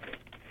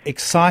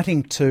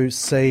exciting to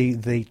see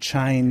the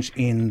change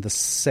in the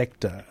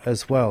sector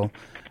as well,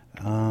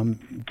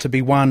 to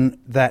be one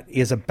that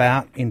is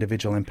about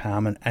individual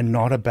empowerment and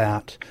not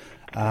about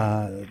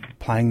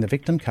playing the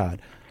victim card.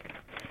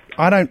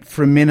 I don't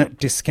for a minute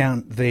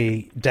discount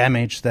the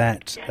damage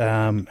that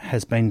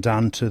has been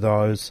done to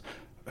those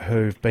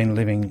who've been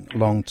living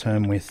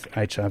long-term with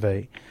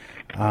HIV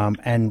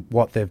and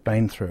what they've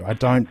been through. I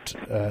don't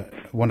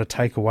want to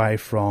take away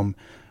from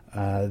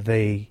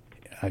the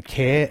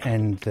care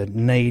and the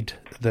need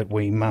that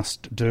we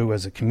must do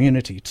as a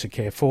community to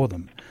care for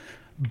them.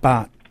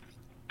 But,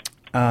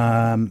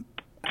 and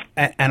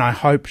I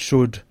hope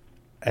should,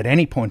 at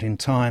any point in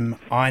time,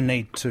 I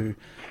need to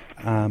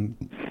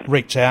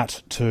reach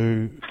out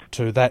to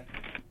that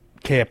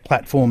care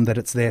platform, that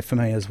it's there for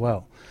me as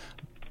well.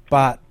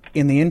 But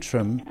in the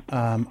interim,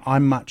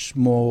 I'm much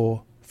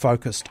more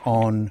focused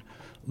on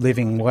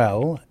living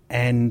well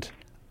and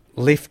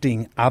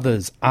lifting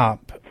others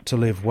up to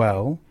live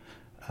well,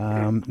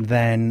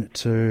 than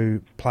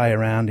to play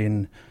around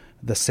in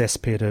the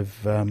cesspit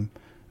of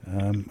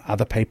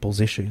other people's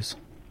issues.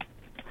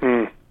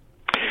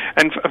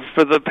 And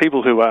for the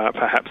people who are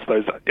perhaps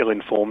those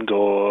ill-informed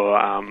or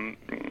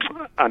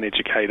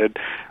uneducated,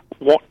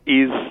 what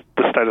is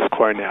the status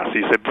quo now? So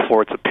you said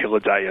before it's a pill a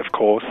day, of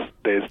course.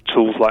 There's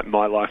tools like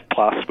My Life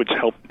Plus, which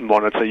help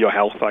monitor your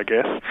health, I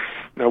guess.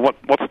 Now,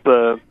 what's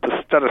the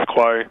status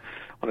quo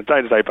on a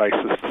day-to-day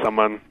basis for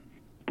someone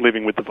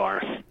living with the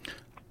virus?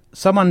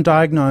 Someone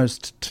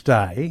diagnosed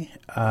today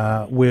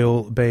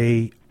will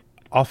be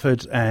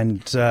offered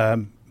and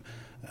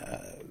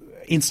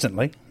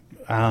instantly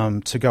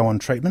to go on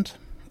treatment,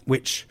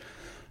 which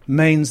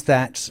means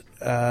that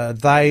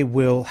they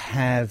will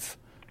have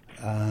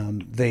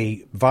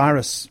the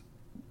virus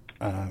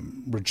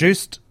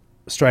reduced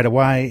straight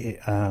away,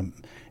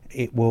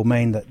 it will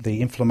mean that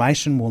the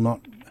inflammation will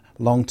not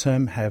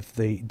long-term have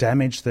the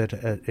damage that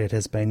it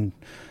has been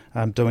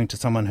doing to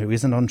someone who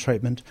isn't on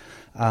treatment.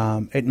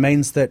 It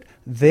means that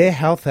their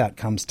health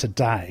outcomes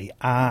today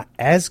are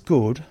as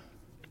good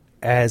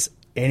as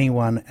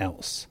anyone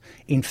else.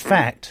 In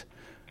fact,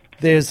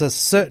 there's a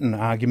certain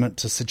argument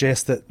to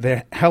suggest that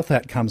their health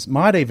outcomes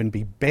might even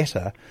be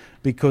better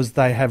because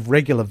they have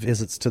regular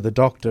visits to the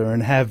doctor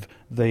and have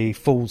the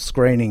full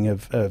screening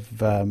of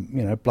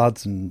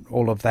bloods and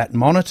all of that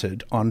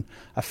monitored on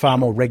a far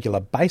more regular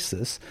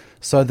basis,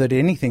 so that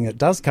anything that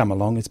does come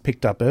along is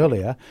picked up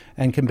earlier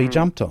and can be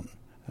jumped on.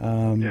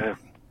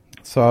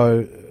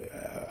 So,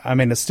 I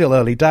mean, it's still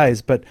early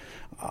days, but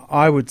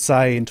I would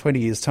say in 20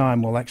 years'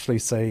 time we'll actually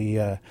see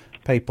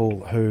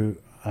people who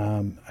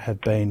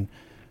have been,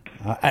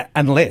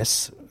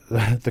 unless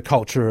the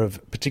culture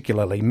of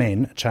particularly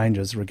men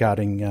changes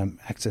regarding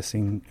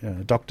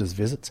accessing doctors'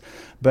 visits.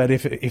 But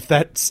if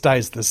that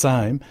stays the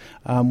same,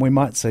 we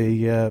might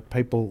see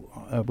people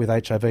with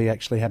HIV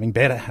actually having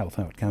better health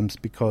outcomes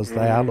because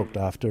they are looked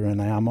after and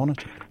they are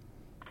monitored.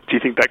 Do you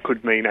think that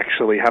could mean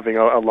actually having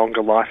a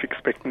longer life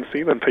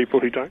expectancy than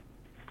people who don't?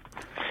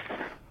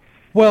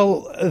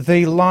 Well,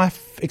 the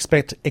life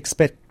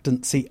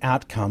expectancy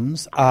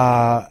outcomes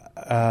are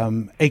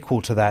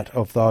equal to that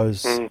of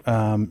those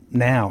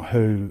now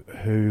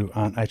who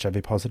aren't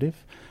HIV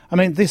positive. I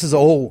mean, this is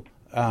all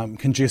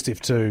conducive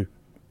to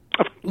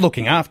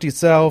looking after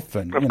yourself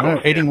and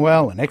eating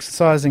well and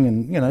exercising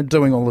and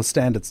doing all the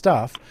standard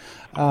stuff.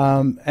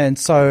 And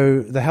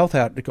so the health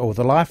or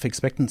the life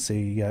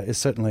expectancy is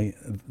certainly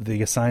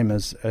the same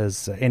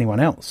as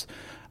anyone else.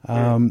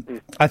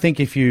 I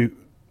think if you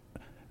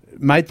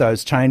made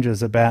those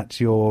changes about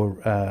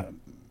your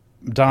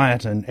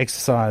diet and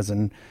exercise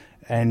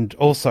and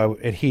also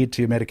adhered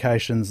to your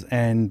medications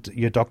and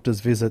your doctor's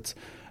visits,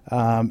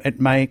 it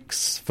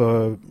makes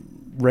for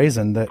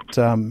reason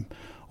that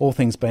all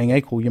things being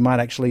equal, you might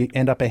actually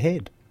end up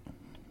ahead.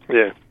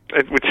 Yeah,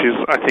 which is,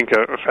 I think,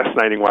 a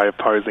fascinating way of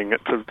posing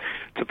it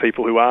to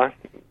people who are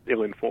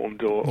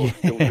ill-informed or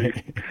still do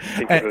think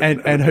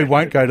and who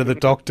won't go to the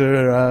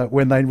doctor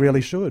when they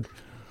really should.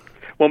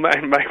 Well,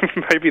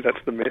 maybe that's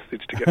the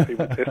message to get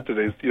people tested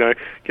is,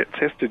 get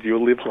tested,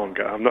 you'll live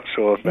longer. I'm not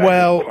sure if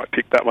I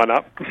picked that one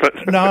up.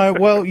 But No,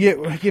 well,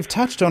 you've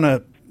touched on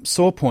a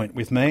sore point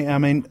with me. I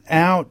mean,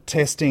 our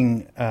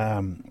testing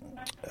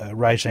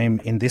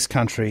regime in this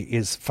country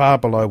is far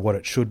below what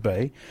it should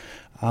be.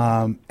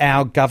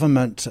 Our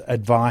government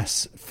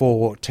advice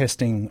for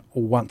testing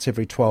once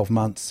every 12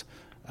 months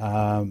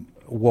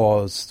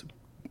was,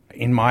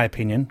 in my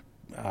opinion,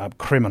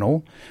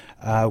 criminal.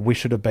 We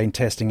should have been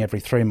testing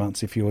every 3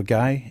 months if you were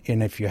gay,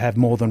 and if you have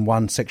more than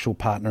one sexual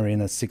partner in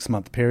a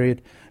 6-month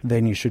period,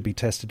 then you should be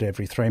tested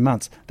every 3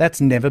 months. That's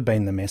never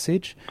been the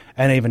message,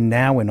 and even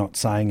now we're not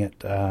saying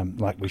it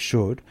like we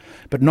should.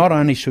 But not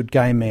only should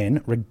gay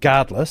men,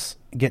 regardless,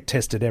 get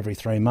tested every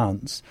 3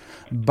 months,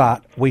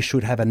 but we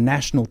should have a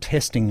national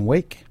testing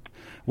week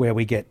where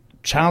we get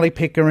Charlie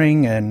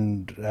Pickering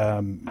and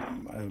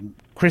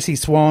Chrissy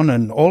Swan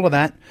and all of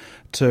that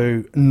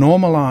to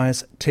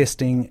normalise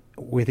testing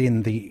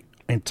within the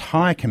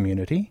entire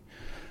community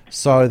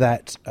so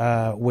that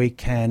we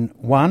can,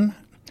 one,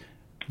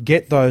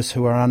 get those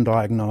who are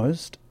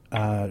undiagnosed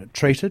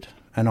treated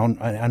and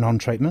on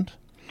treatment.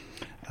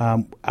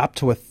 Up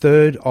to a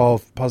third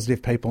of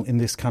positive people in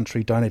this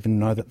country don't even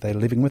know that they're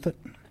living with it.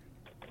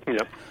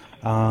 Yep.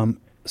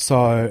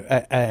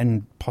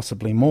 And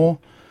possibly more.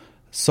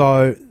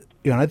 So,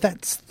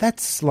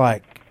 that's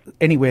like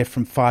anywhere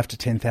from 5 to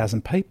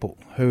 10,000 people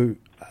who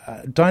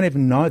don't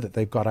even know that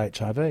they've got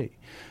HIV.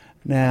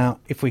 Now,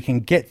 if we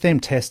can get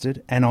them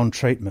tested and on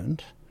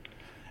treatment,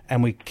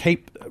 and we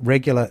keep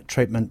regular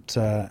treatment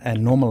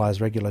and normalise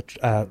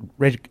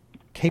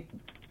keep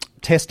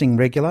testing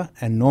regular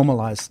and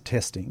normalise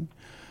testing,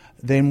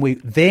 then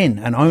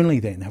and only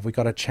then have we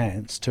got a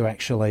chance to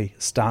actually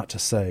start to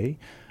see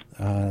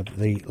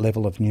the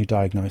level of new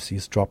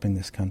diagnoses drop in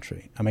this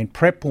country. I mean,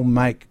 PrEP will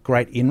make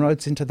great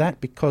inroads into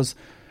that because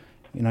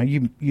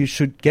you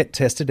should get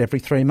tested every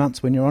 3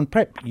 months when you're on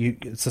PrEP.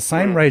 It's the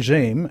same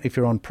regime if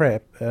you're on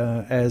PrEP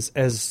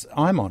as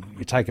I'm on.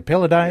 You take a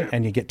pill a day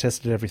and you get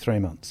tested every 3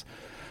 months.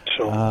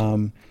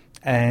 Sure.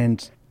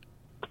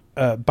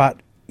 But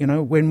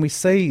when we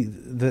see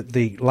that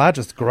the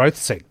largest growth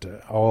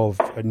sector of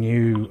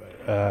new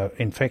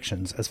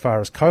infections, as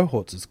far as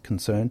cohorts is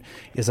concerned,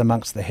 is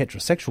amongst the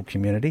heterosexual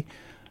community,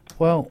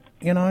 well,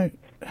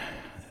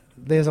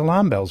 there's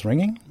alarm bells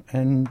ringing,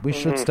 and we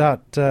should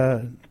start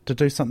to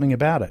do something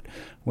about it.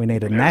 We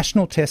need a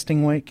national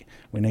testing week,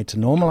 we need to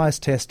normalise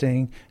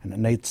testing, and it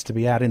needs to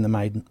be out in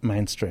the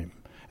mainstream.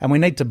 And we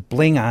need to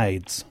bling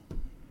AIDS.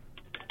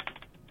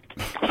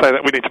 Say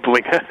that we need to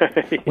bling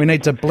AIDS. We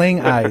need to bling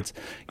AIDS.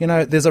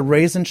 There's a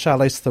reason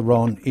Charlize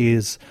Theron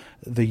is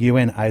the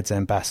UN AIDS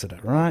ambassador,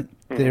 right?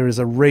 There is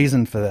a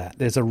reason for that.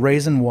 There's a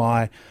reason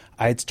why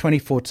AIDS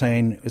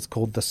 2014 is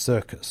called the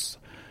circus.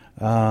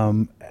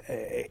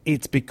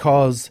 It's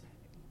because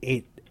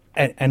it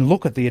and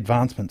look at the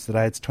advancements that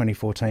AIDS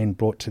 2014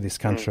 brought to this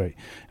country.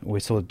 We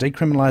saw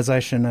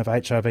decriminalisation of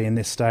HIV in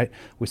this state.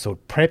 We saw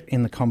PrEP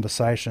in the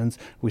conversations.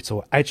 We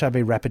saw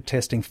HIV rapid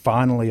testing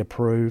finally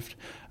approved.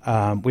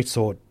 We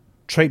saw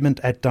treatment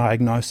at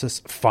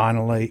diagnosis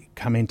finally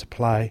come into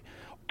play.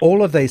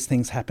 All of these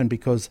things happened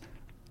because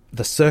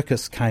the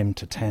circus came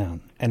to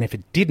town. And if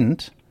it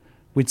didn't,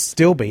 we'd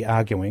still be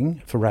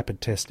arguing for rapid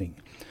testing.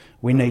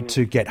 We need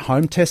to get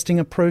home testing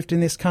approved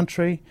in this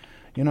country.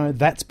 You know,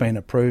 that's been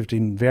approved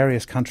in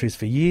various countries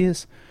for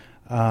years,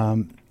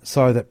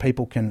 so that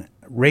people can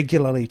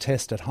regularly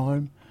test at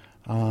home.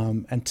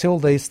 Until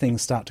these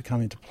things start to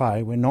come into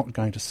play, we're not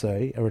going to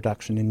see a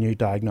reduction in new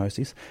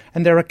diagnoses.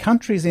 And there are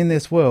countries in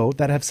this world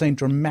that have seen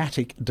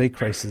dramatic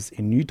decreases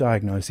in new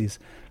diagnoses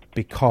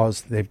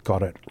because they've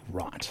got it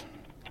right.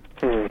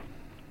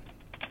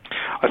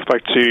 I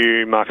spoke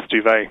to Mark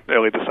Kearney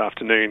earlier this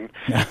afternoon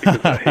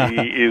because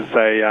he is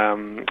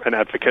an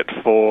advocate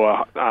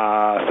for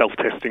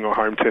self-testing or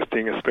home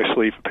testing,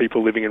 especially for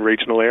people living in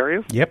regional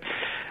areas. Yep.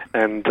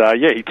 And,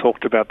 he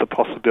talked about the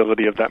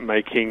possibility of that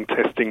making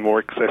testing more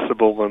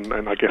accessible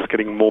and I guess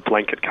getting more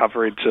blanket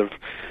coverage of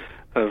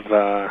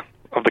the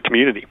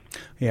community.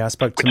 Yeah, I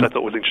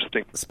thought was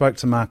interesting. Spoke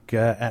to Mark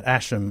at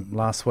Asham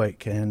last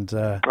week, and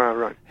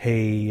right.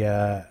 He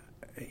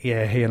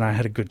and I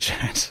had a good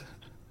chat.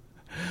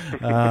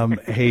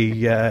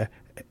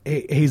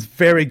 He's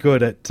very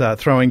good at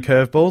throwing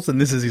curveballs, and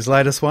this is his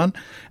latest one.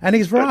 And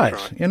he's right,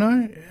 right. You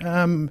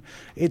know.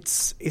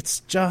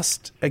 It's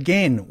just,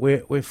 again,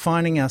 we're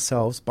finding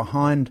ourselves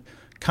behind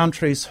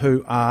countries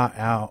who are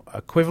our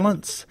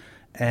equivalents,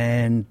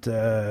 and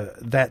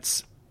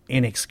that's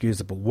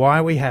inexcusable.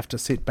 Why we have to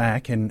sit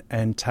back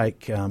and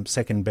take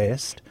second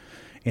best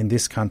in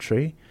this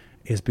country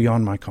is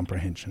beyond my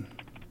comprehension.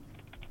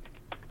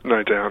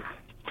 No doubt.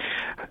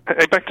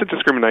 Hey, back to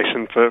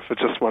discrimination for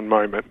just one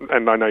moment,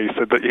 and I know you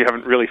said that you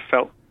haven't really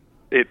felt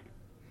it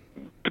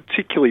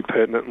particularly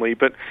pertinently,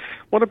 but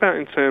what about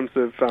in terms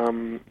of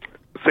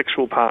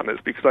sexual partners?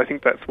 Because I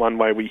think that's one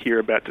way we hear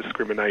about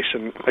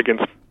discrimination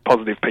against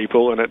positive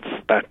people, and it's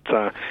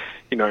that,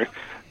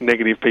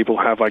 negative people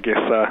have, I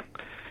guess,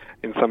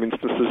 in some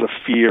instances, a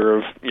fear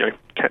of,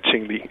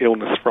 catching the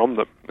illness from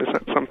them. Is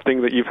that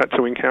something that you've had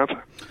to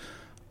encounter?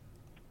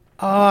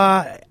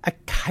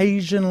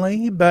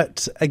 Occasionally,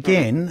 but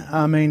again,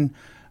 I mean,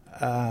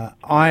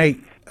 I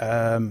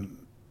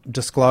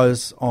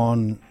disclose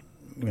on,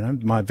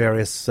 my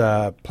various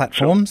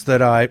platforms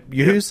that I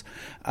use,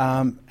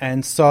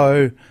 and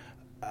so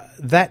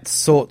that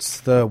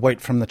sorts the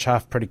wheat from the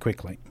chaff pretty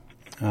quickly.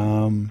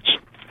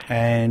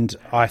 And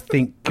I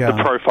think the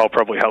profile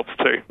probably helps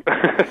too.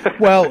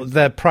 Well,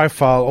 the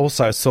profile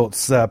also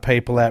sorts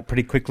people out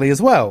pretty quickly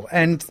as well,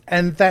 and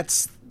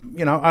that's.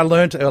 I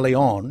learned early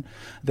on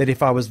that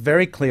if I was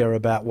very clear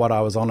about what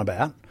I was on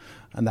about,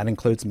 and that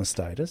includes my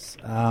status,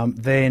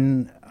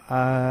 then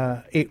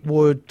it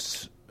would,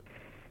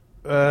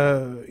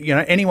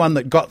 anyone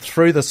that got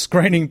through the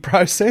screening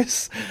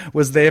process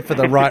was there for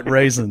the right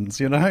reasons,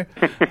 And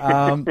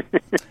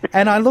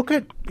I look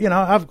at,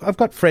 I've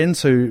got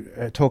friends who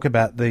talk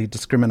about the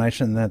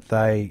discrimination that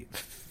they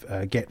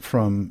get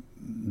from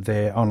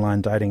their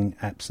online dating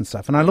apps and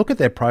stuff, and I look at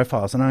their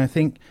profiles and I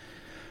think,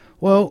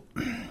 well,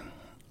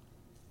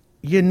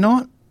 you're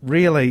not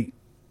really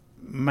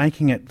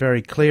making it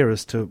very clear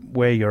as to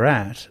where you're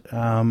at.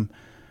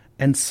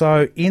 And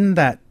so in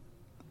that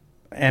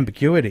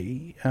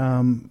ambiguity,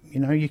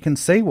 you can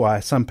see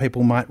why some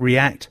people might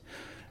react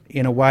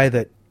in a way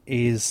that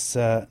is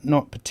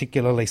not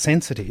particularly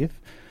sensitive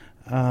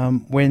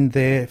when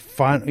they're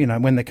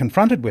when they're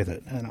confronted with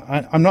it.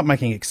 And I'm not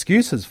making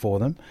excuses for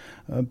them,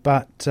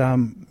 but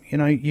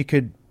you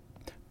could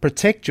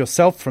protect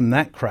yourself from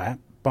that crap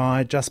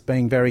by just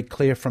being very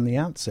clear from the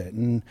outset.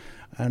 And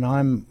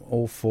I'm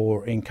all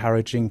for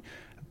encouraging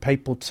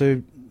people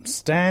to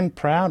stand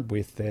proud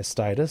with their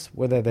status,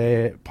 whether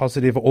they're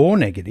positive or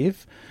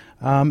negative,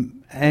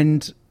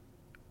 and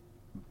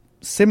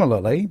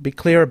similarly be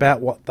clear about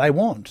what they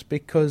want,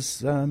 because,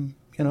 then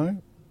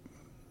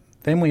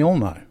we all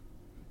know.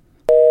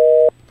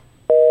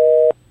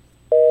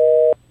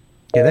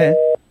 You there?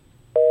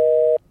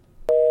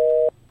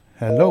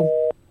 Hello?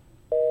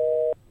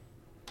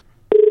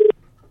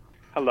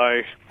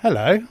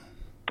 Hello.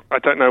 I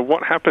don't know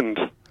what happened.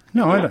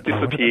 No, I don't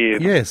know.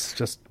 Disappeared. Yes,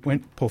 just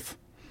went poof.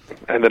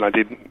 And then I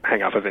did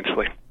hang up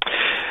eventually.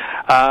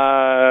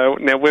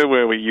 Now, where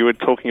were we? You were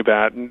talking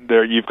about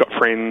you've got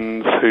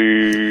friends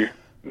who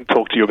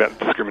talk to you about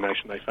the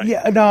discrimination they face.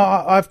 Yeah, no,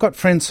 I've got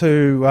friends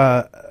who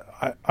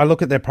I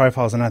look at their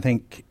profiles and I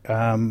think,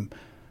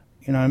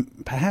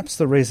 perhaps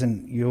the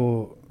reason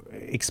you're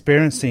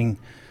experiencing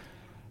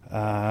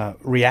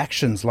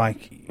reactions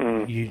like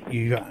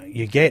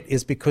you get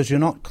is because you're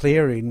not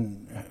clear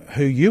in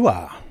who you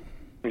are.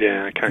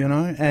 Yeah, okay.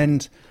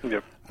 And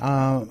yep.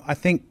 I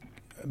think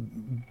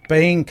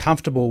being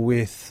comfortable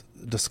with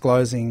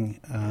disclosing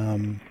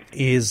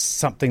is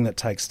something that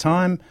takes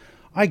time.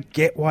 I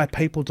get why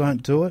people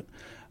don't do it,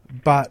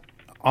 but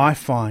I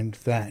find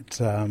that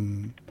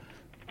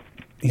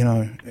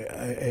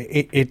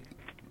it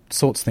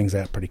sorts things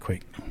out pretty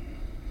quick.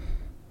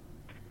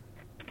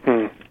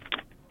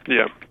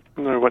 Yeah.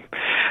 No,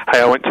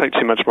 hey, I won't take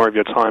too much more of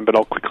your time, but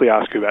I'll quickly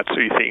ask you about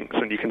two things,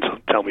 and you can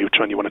tell me which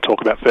one you want to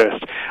talk about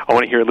first. I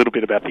want to hear a little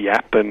bit about the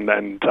app and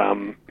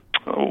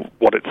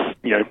what it's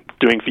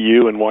doing for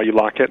you and why you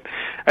like it,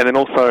 and then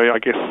also, I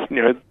guess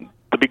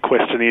the big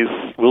question is,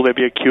 will there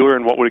be a cure,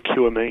 and what would a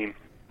cure mean?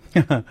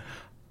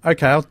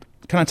 Okay,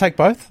 can I take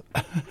both?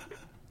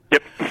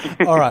 Yep.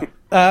 All right.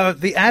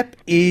 The app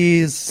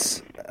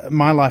is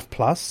My Life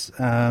Plus.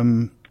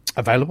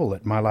 Available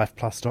at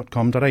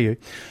mylifeplus.com.au,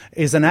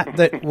 is an app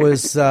that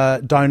was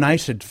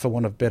donated, for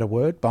want of a better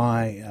word,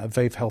 by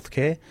ViV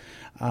Healthcare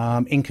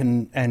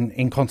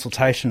in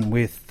consultation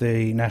with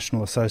the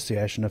National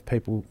Association of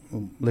People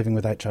Living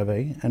with HIV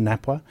and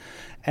NAPWA.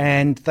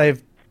 And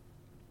they've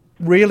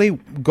really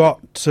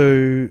got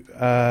to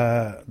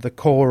the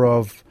core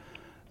of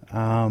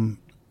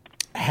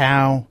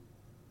how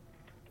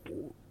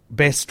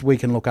best we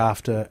can look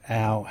after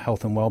our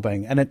health and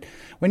well-being. And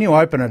when you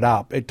open it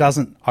up, it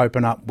doesn't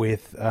open up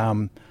with,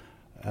 so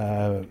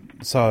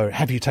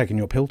have you taken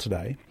your pill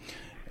today?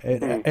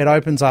 It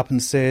opens up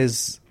and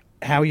says,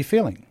 how are you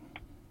feeling?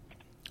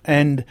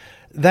 And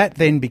that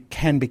then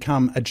can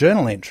become a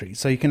journal entry,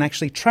 so you can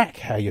actually track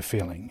how you're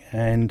feeling.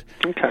 And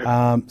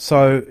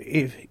so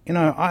if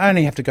I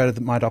only have to go to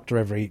my doctor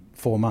every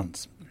 4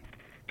 months.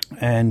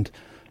 And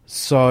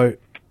so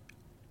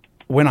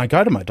when I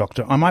go to my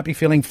doctor, I might be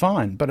feeling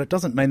fine, but it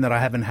doesn't mean that I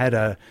haven't had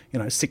a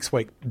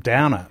 6-week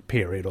downer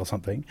period or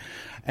something.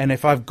 And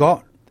if I've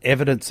got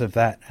evidence of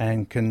that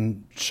and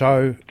can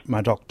show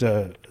my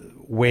doctor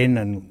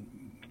when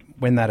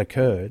that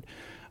occurred,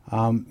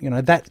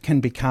 that can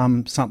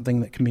become something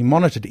that can be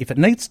monitored if it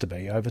needs to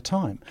be over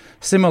time.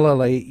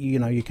 Similarly,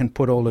 you can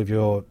put all of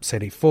your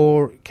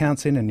CD4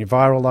 counts in and your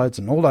viral loads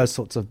and all those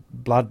sorts of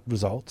blood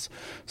results,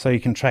 so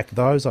you can track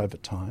those over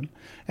time.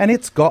 And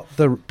it's got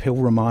the pill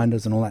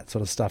reminders and all that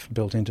sort of stuff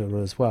built into it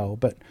as well.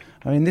 But,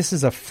 this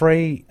is a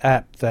free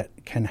app that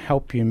can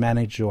help you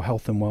manage your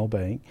health and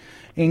well-being,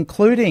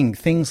 including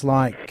things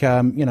like,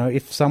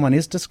 if someone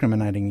is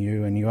discriminating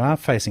you and you are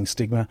facing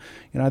stigma,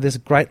 there's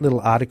great little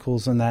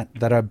articles and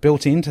that are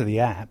built into the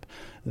app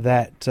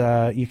that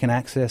you can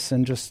access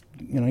and just,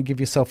 give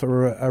yourself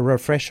a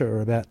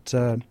refresher about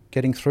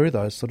getting through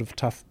those sort of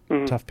tough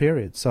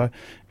periods. So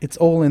it's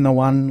all in the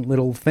one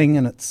little thing,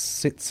 and it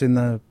sits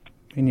in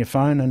your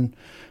phone, and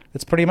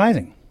it's pretty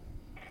amazing.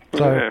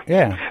 So,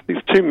 yeah.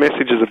 These two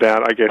messages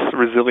about, I guess,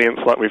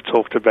 resilience, like we've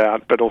talked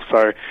about, but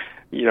also,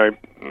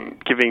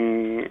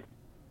 giving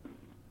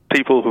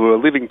people who are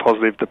living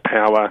positive the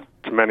power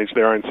to manage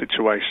their own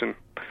situation.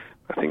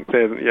 I think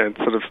they're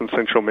sort of some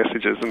central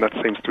messages, and that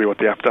seems to be what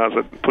the app does.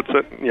 It puts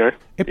it, in your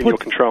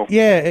control.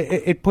 Yeah,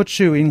 it puts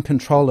you in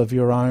control of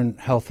your own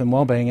health and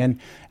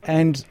well-being.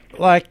 And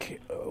like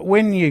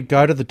when you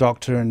go to the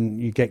doctor and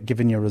you get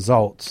given your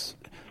results,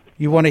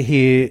 you want to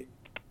hear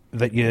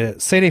that your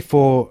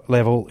CD4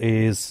 level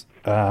is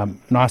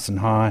nice and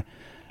high,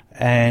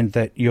 and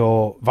that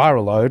your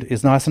viral load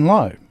is nice and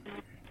low.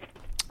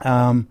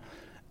 And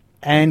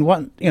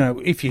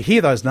if you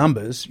hear those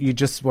numbers, you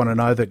just want to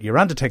know that you're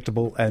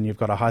undetectable and you've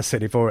got a high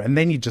CD4, and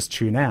then you just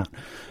tune out.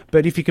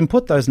 But if you can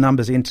put those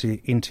numbers into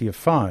your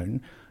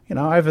phone,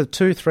 over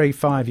 2, 3,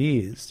 5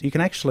 years, you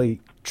can actually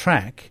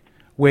track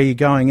where you're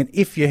going and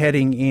if you're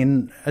heading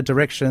in a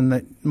direction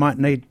that might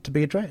need to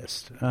be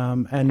addressed.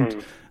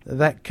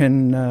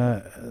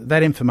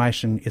 That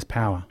information is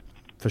power,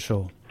 for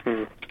sure.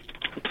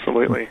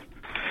 Absolutely.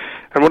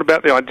 And what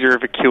about the idea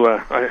of a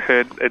cure? I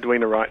heard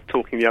Edwina Wright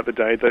talking the other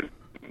day that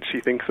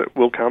she thinks it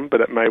will come, but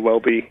it may well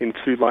be in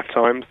 2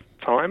 lifetimes'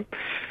 time.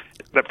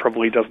 That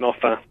probably doesn't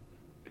offer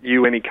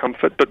you any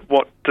comfort, but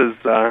what does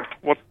the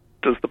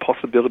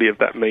possibility of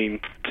that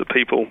mean to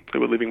people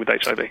who are living with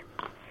HIV?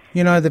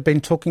 They've been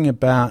talking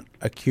about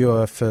a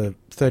cure for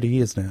 30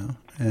 years now,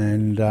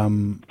 and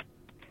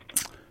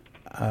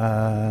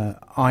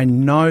I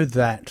know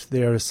that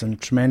there is some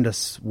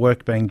tremendous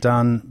work being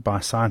done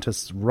by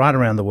scientists right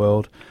around the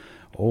world,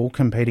 all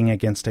competing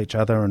against each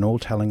other and all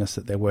telling us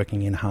that they're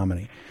working in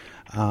harmony.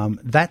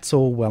 That's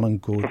all well and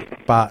good,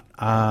 but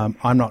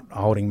I'm not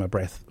holding my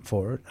breath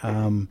for it.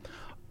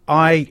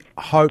 I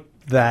hope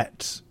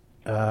that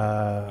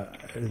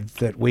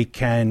we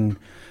can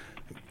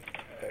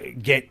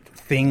get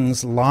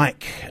things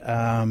like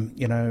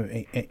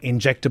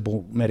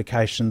injectable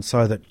medication,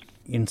 so that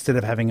instead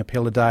of having a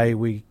pill a day,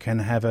 we can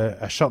have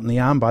a shot in the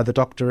arm by the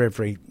doctor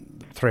every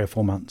 3 or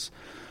 4 months.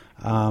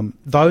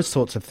 Those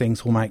sorts of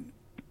things will make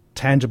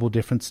tangible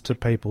difference to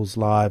people's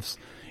lives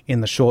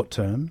in the short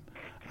term.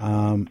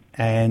 I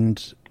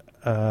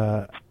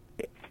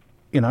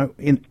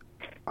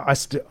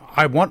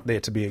want there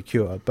to be a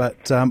cure,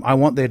 but I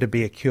want there to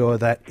be a cure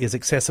that is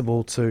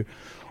accessible to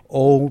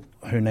all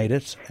who need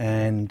it,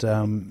 and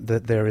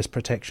that there is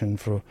protection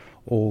for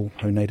all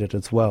who need it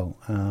as well.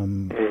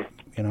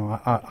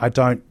 I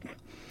don't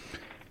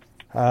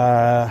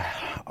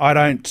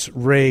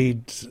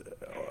read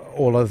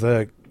all of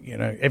the,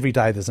 every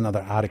day there's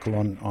another article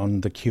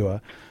on the cure.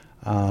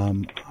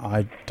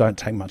 I don't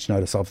take much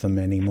notice of them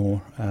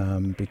anymore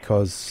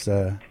because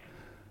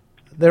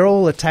they're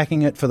all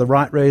attacking it for the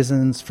right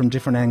reasons from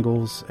different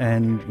angles,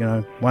 and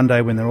one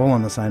day when they're all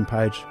on the same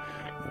page,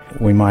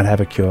 we might have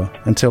a cure.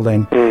 Until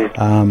then,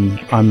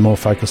 I'm more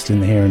focused in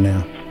the here and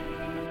now.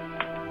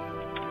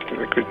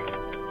 Very good.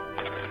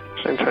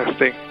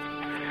 Fantastic.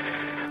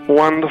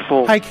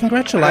 Wonderful. Hey,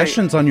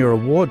 congratulations on your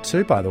award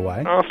too, by the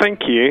way. Oh,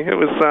 thank you. It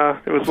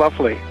was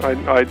lovely.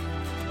 I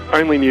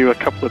only knew a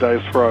couple of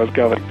days before I was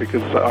going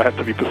because I had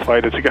to be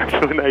persuaded to go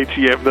to an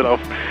AGM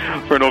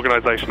for an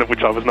organisation of which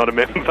I was not a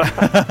member.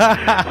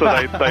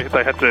 So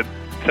they had to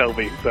tell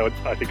me, so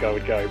I think I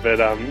would go. But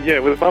yeah,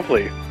 it was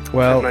lovely.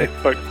 Well, and they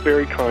spoke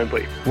very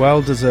kindly.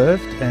 Well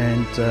deserved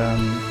and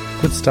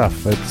good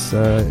stuff. It's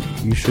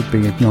you should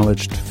be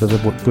acknowledged for the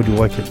good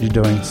work that you're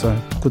doing. So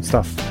good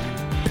stuff.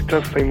 It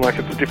does seem like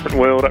it's a different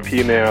world up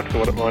here now to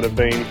what it might have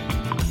been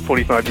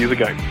 45 years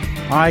ago.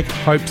 I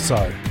hope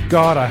so.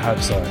 God, I hope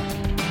so.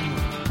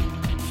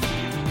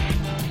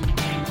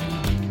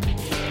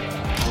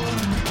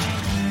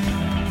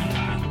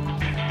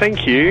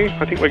 Thank you.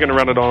 I think we're going to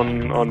run it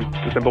on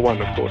December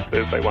 1, of course,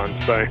 Thursday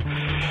 1. So.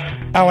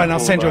 Oh, and I'll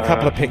send you a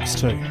couple of pics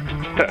too.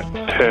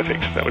 Perfect.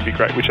 That would be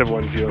great. Whichever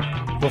one's yours.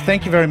 Well,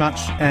 thank you very much.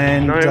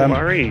 And no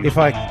worries.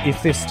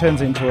 If this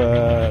turns into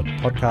a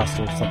podcast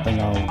or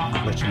something, I'll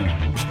let you know.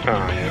 Oh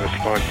yeah,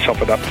 that's fine.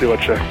 Chop it up. Do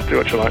what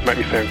you like. Make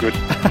me sound good.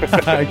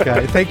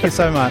 Okay. Thank you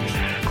so much.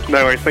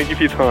 No worries. Thank you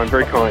for your time.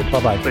 Very kind.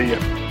 Bye-bye. See ya.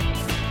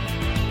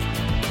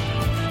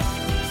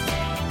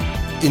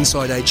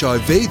 Inside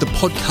HIV, the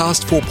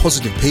podcast for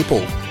positive people.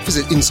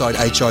 Visit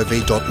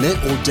insidehiv.net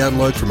or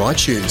download from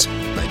iTunes.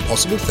 Made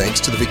possible thanks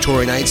to the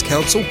Victorian AIDS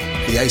Council,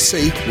 the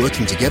AC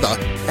Working Together,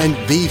 and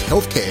Vive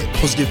Healthcare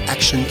Positive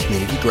Action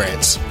Community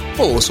Grants.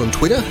 Follow us on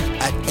Twitter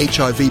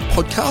 @HIV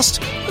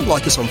Podcast and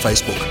like us on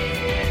Facebook.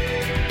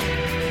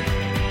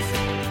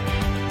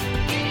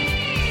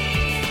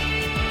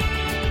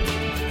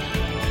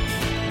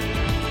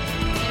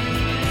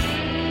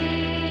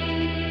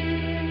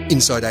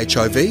 Inside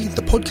HIV,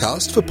 the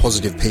podcast for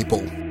positive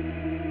people.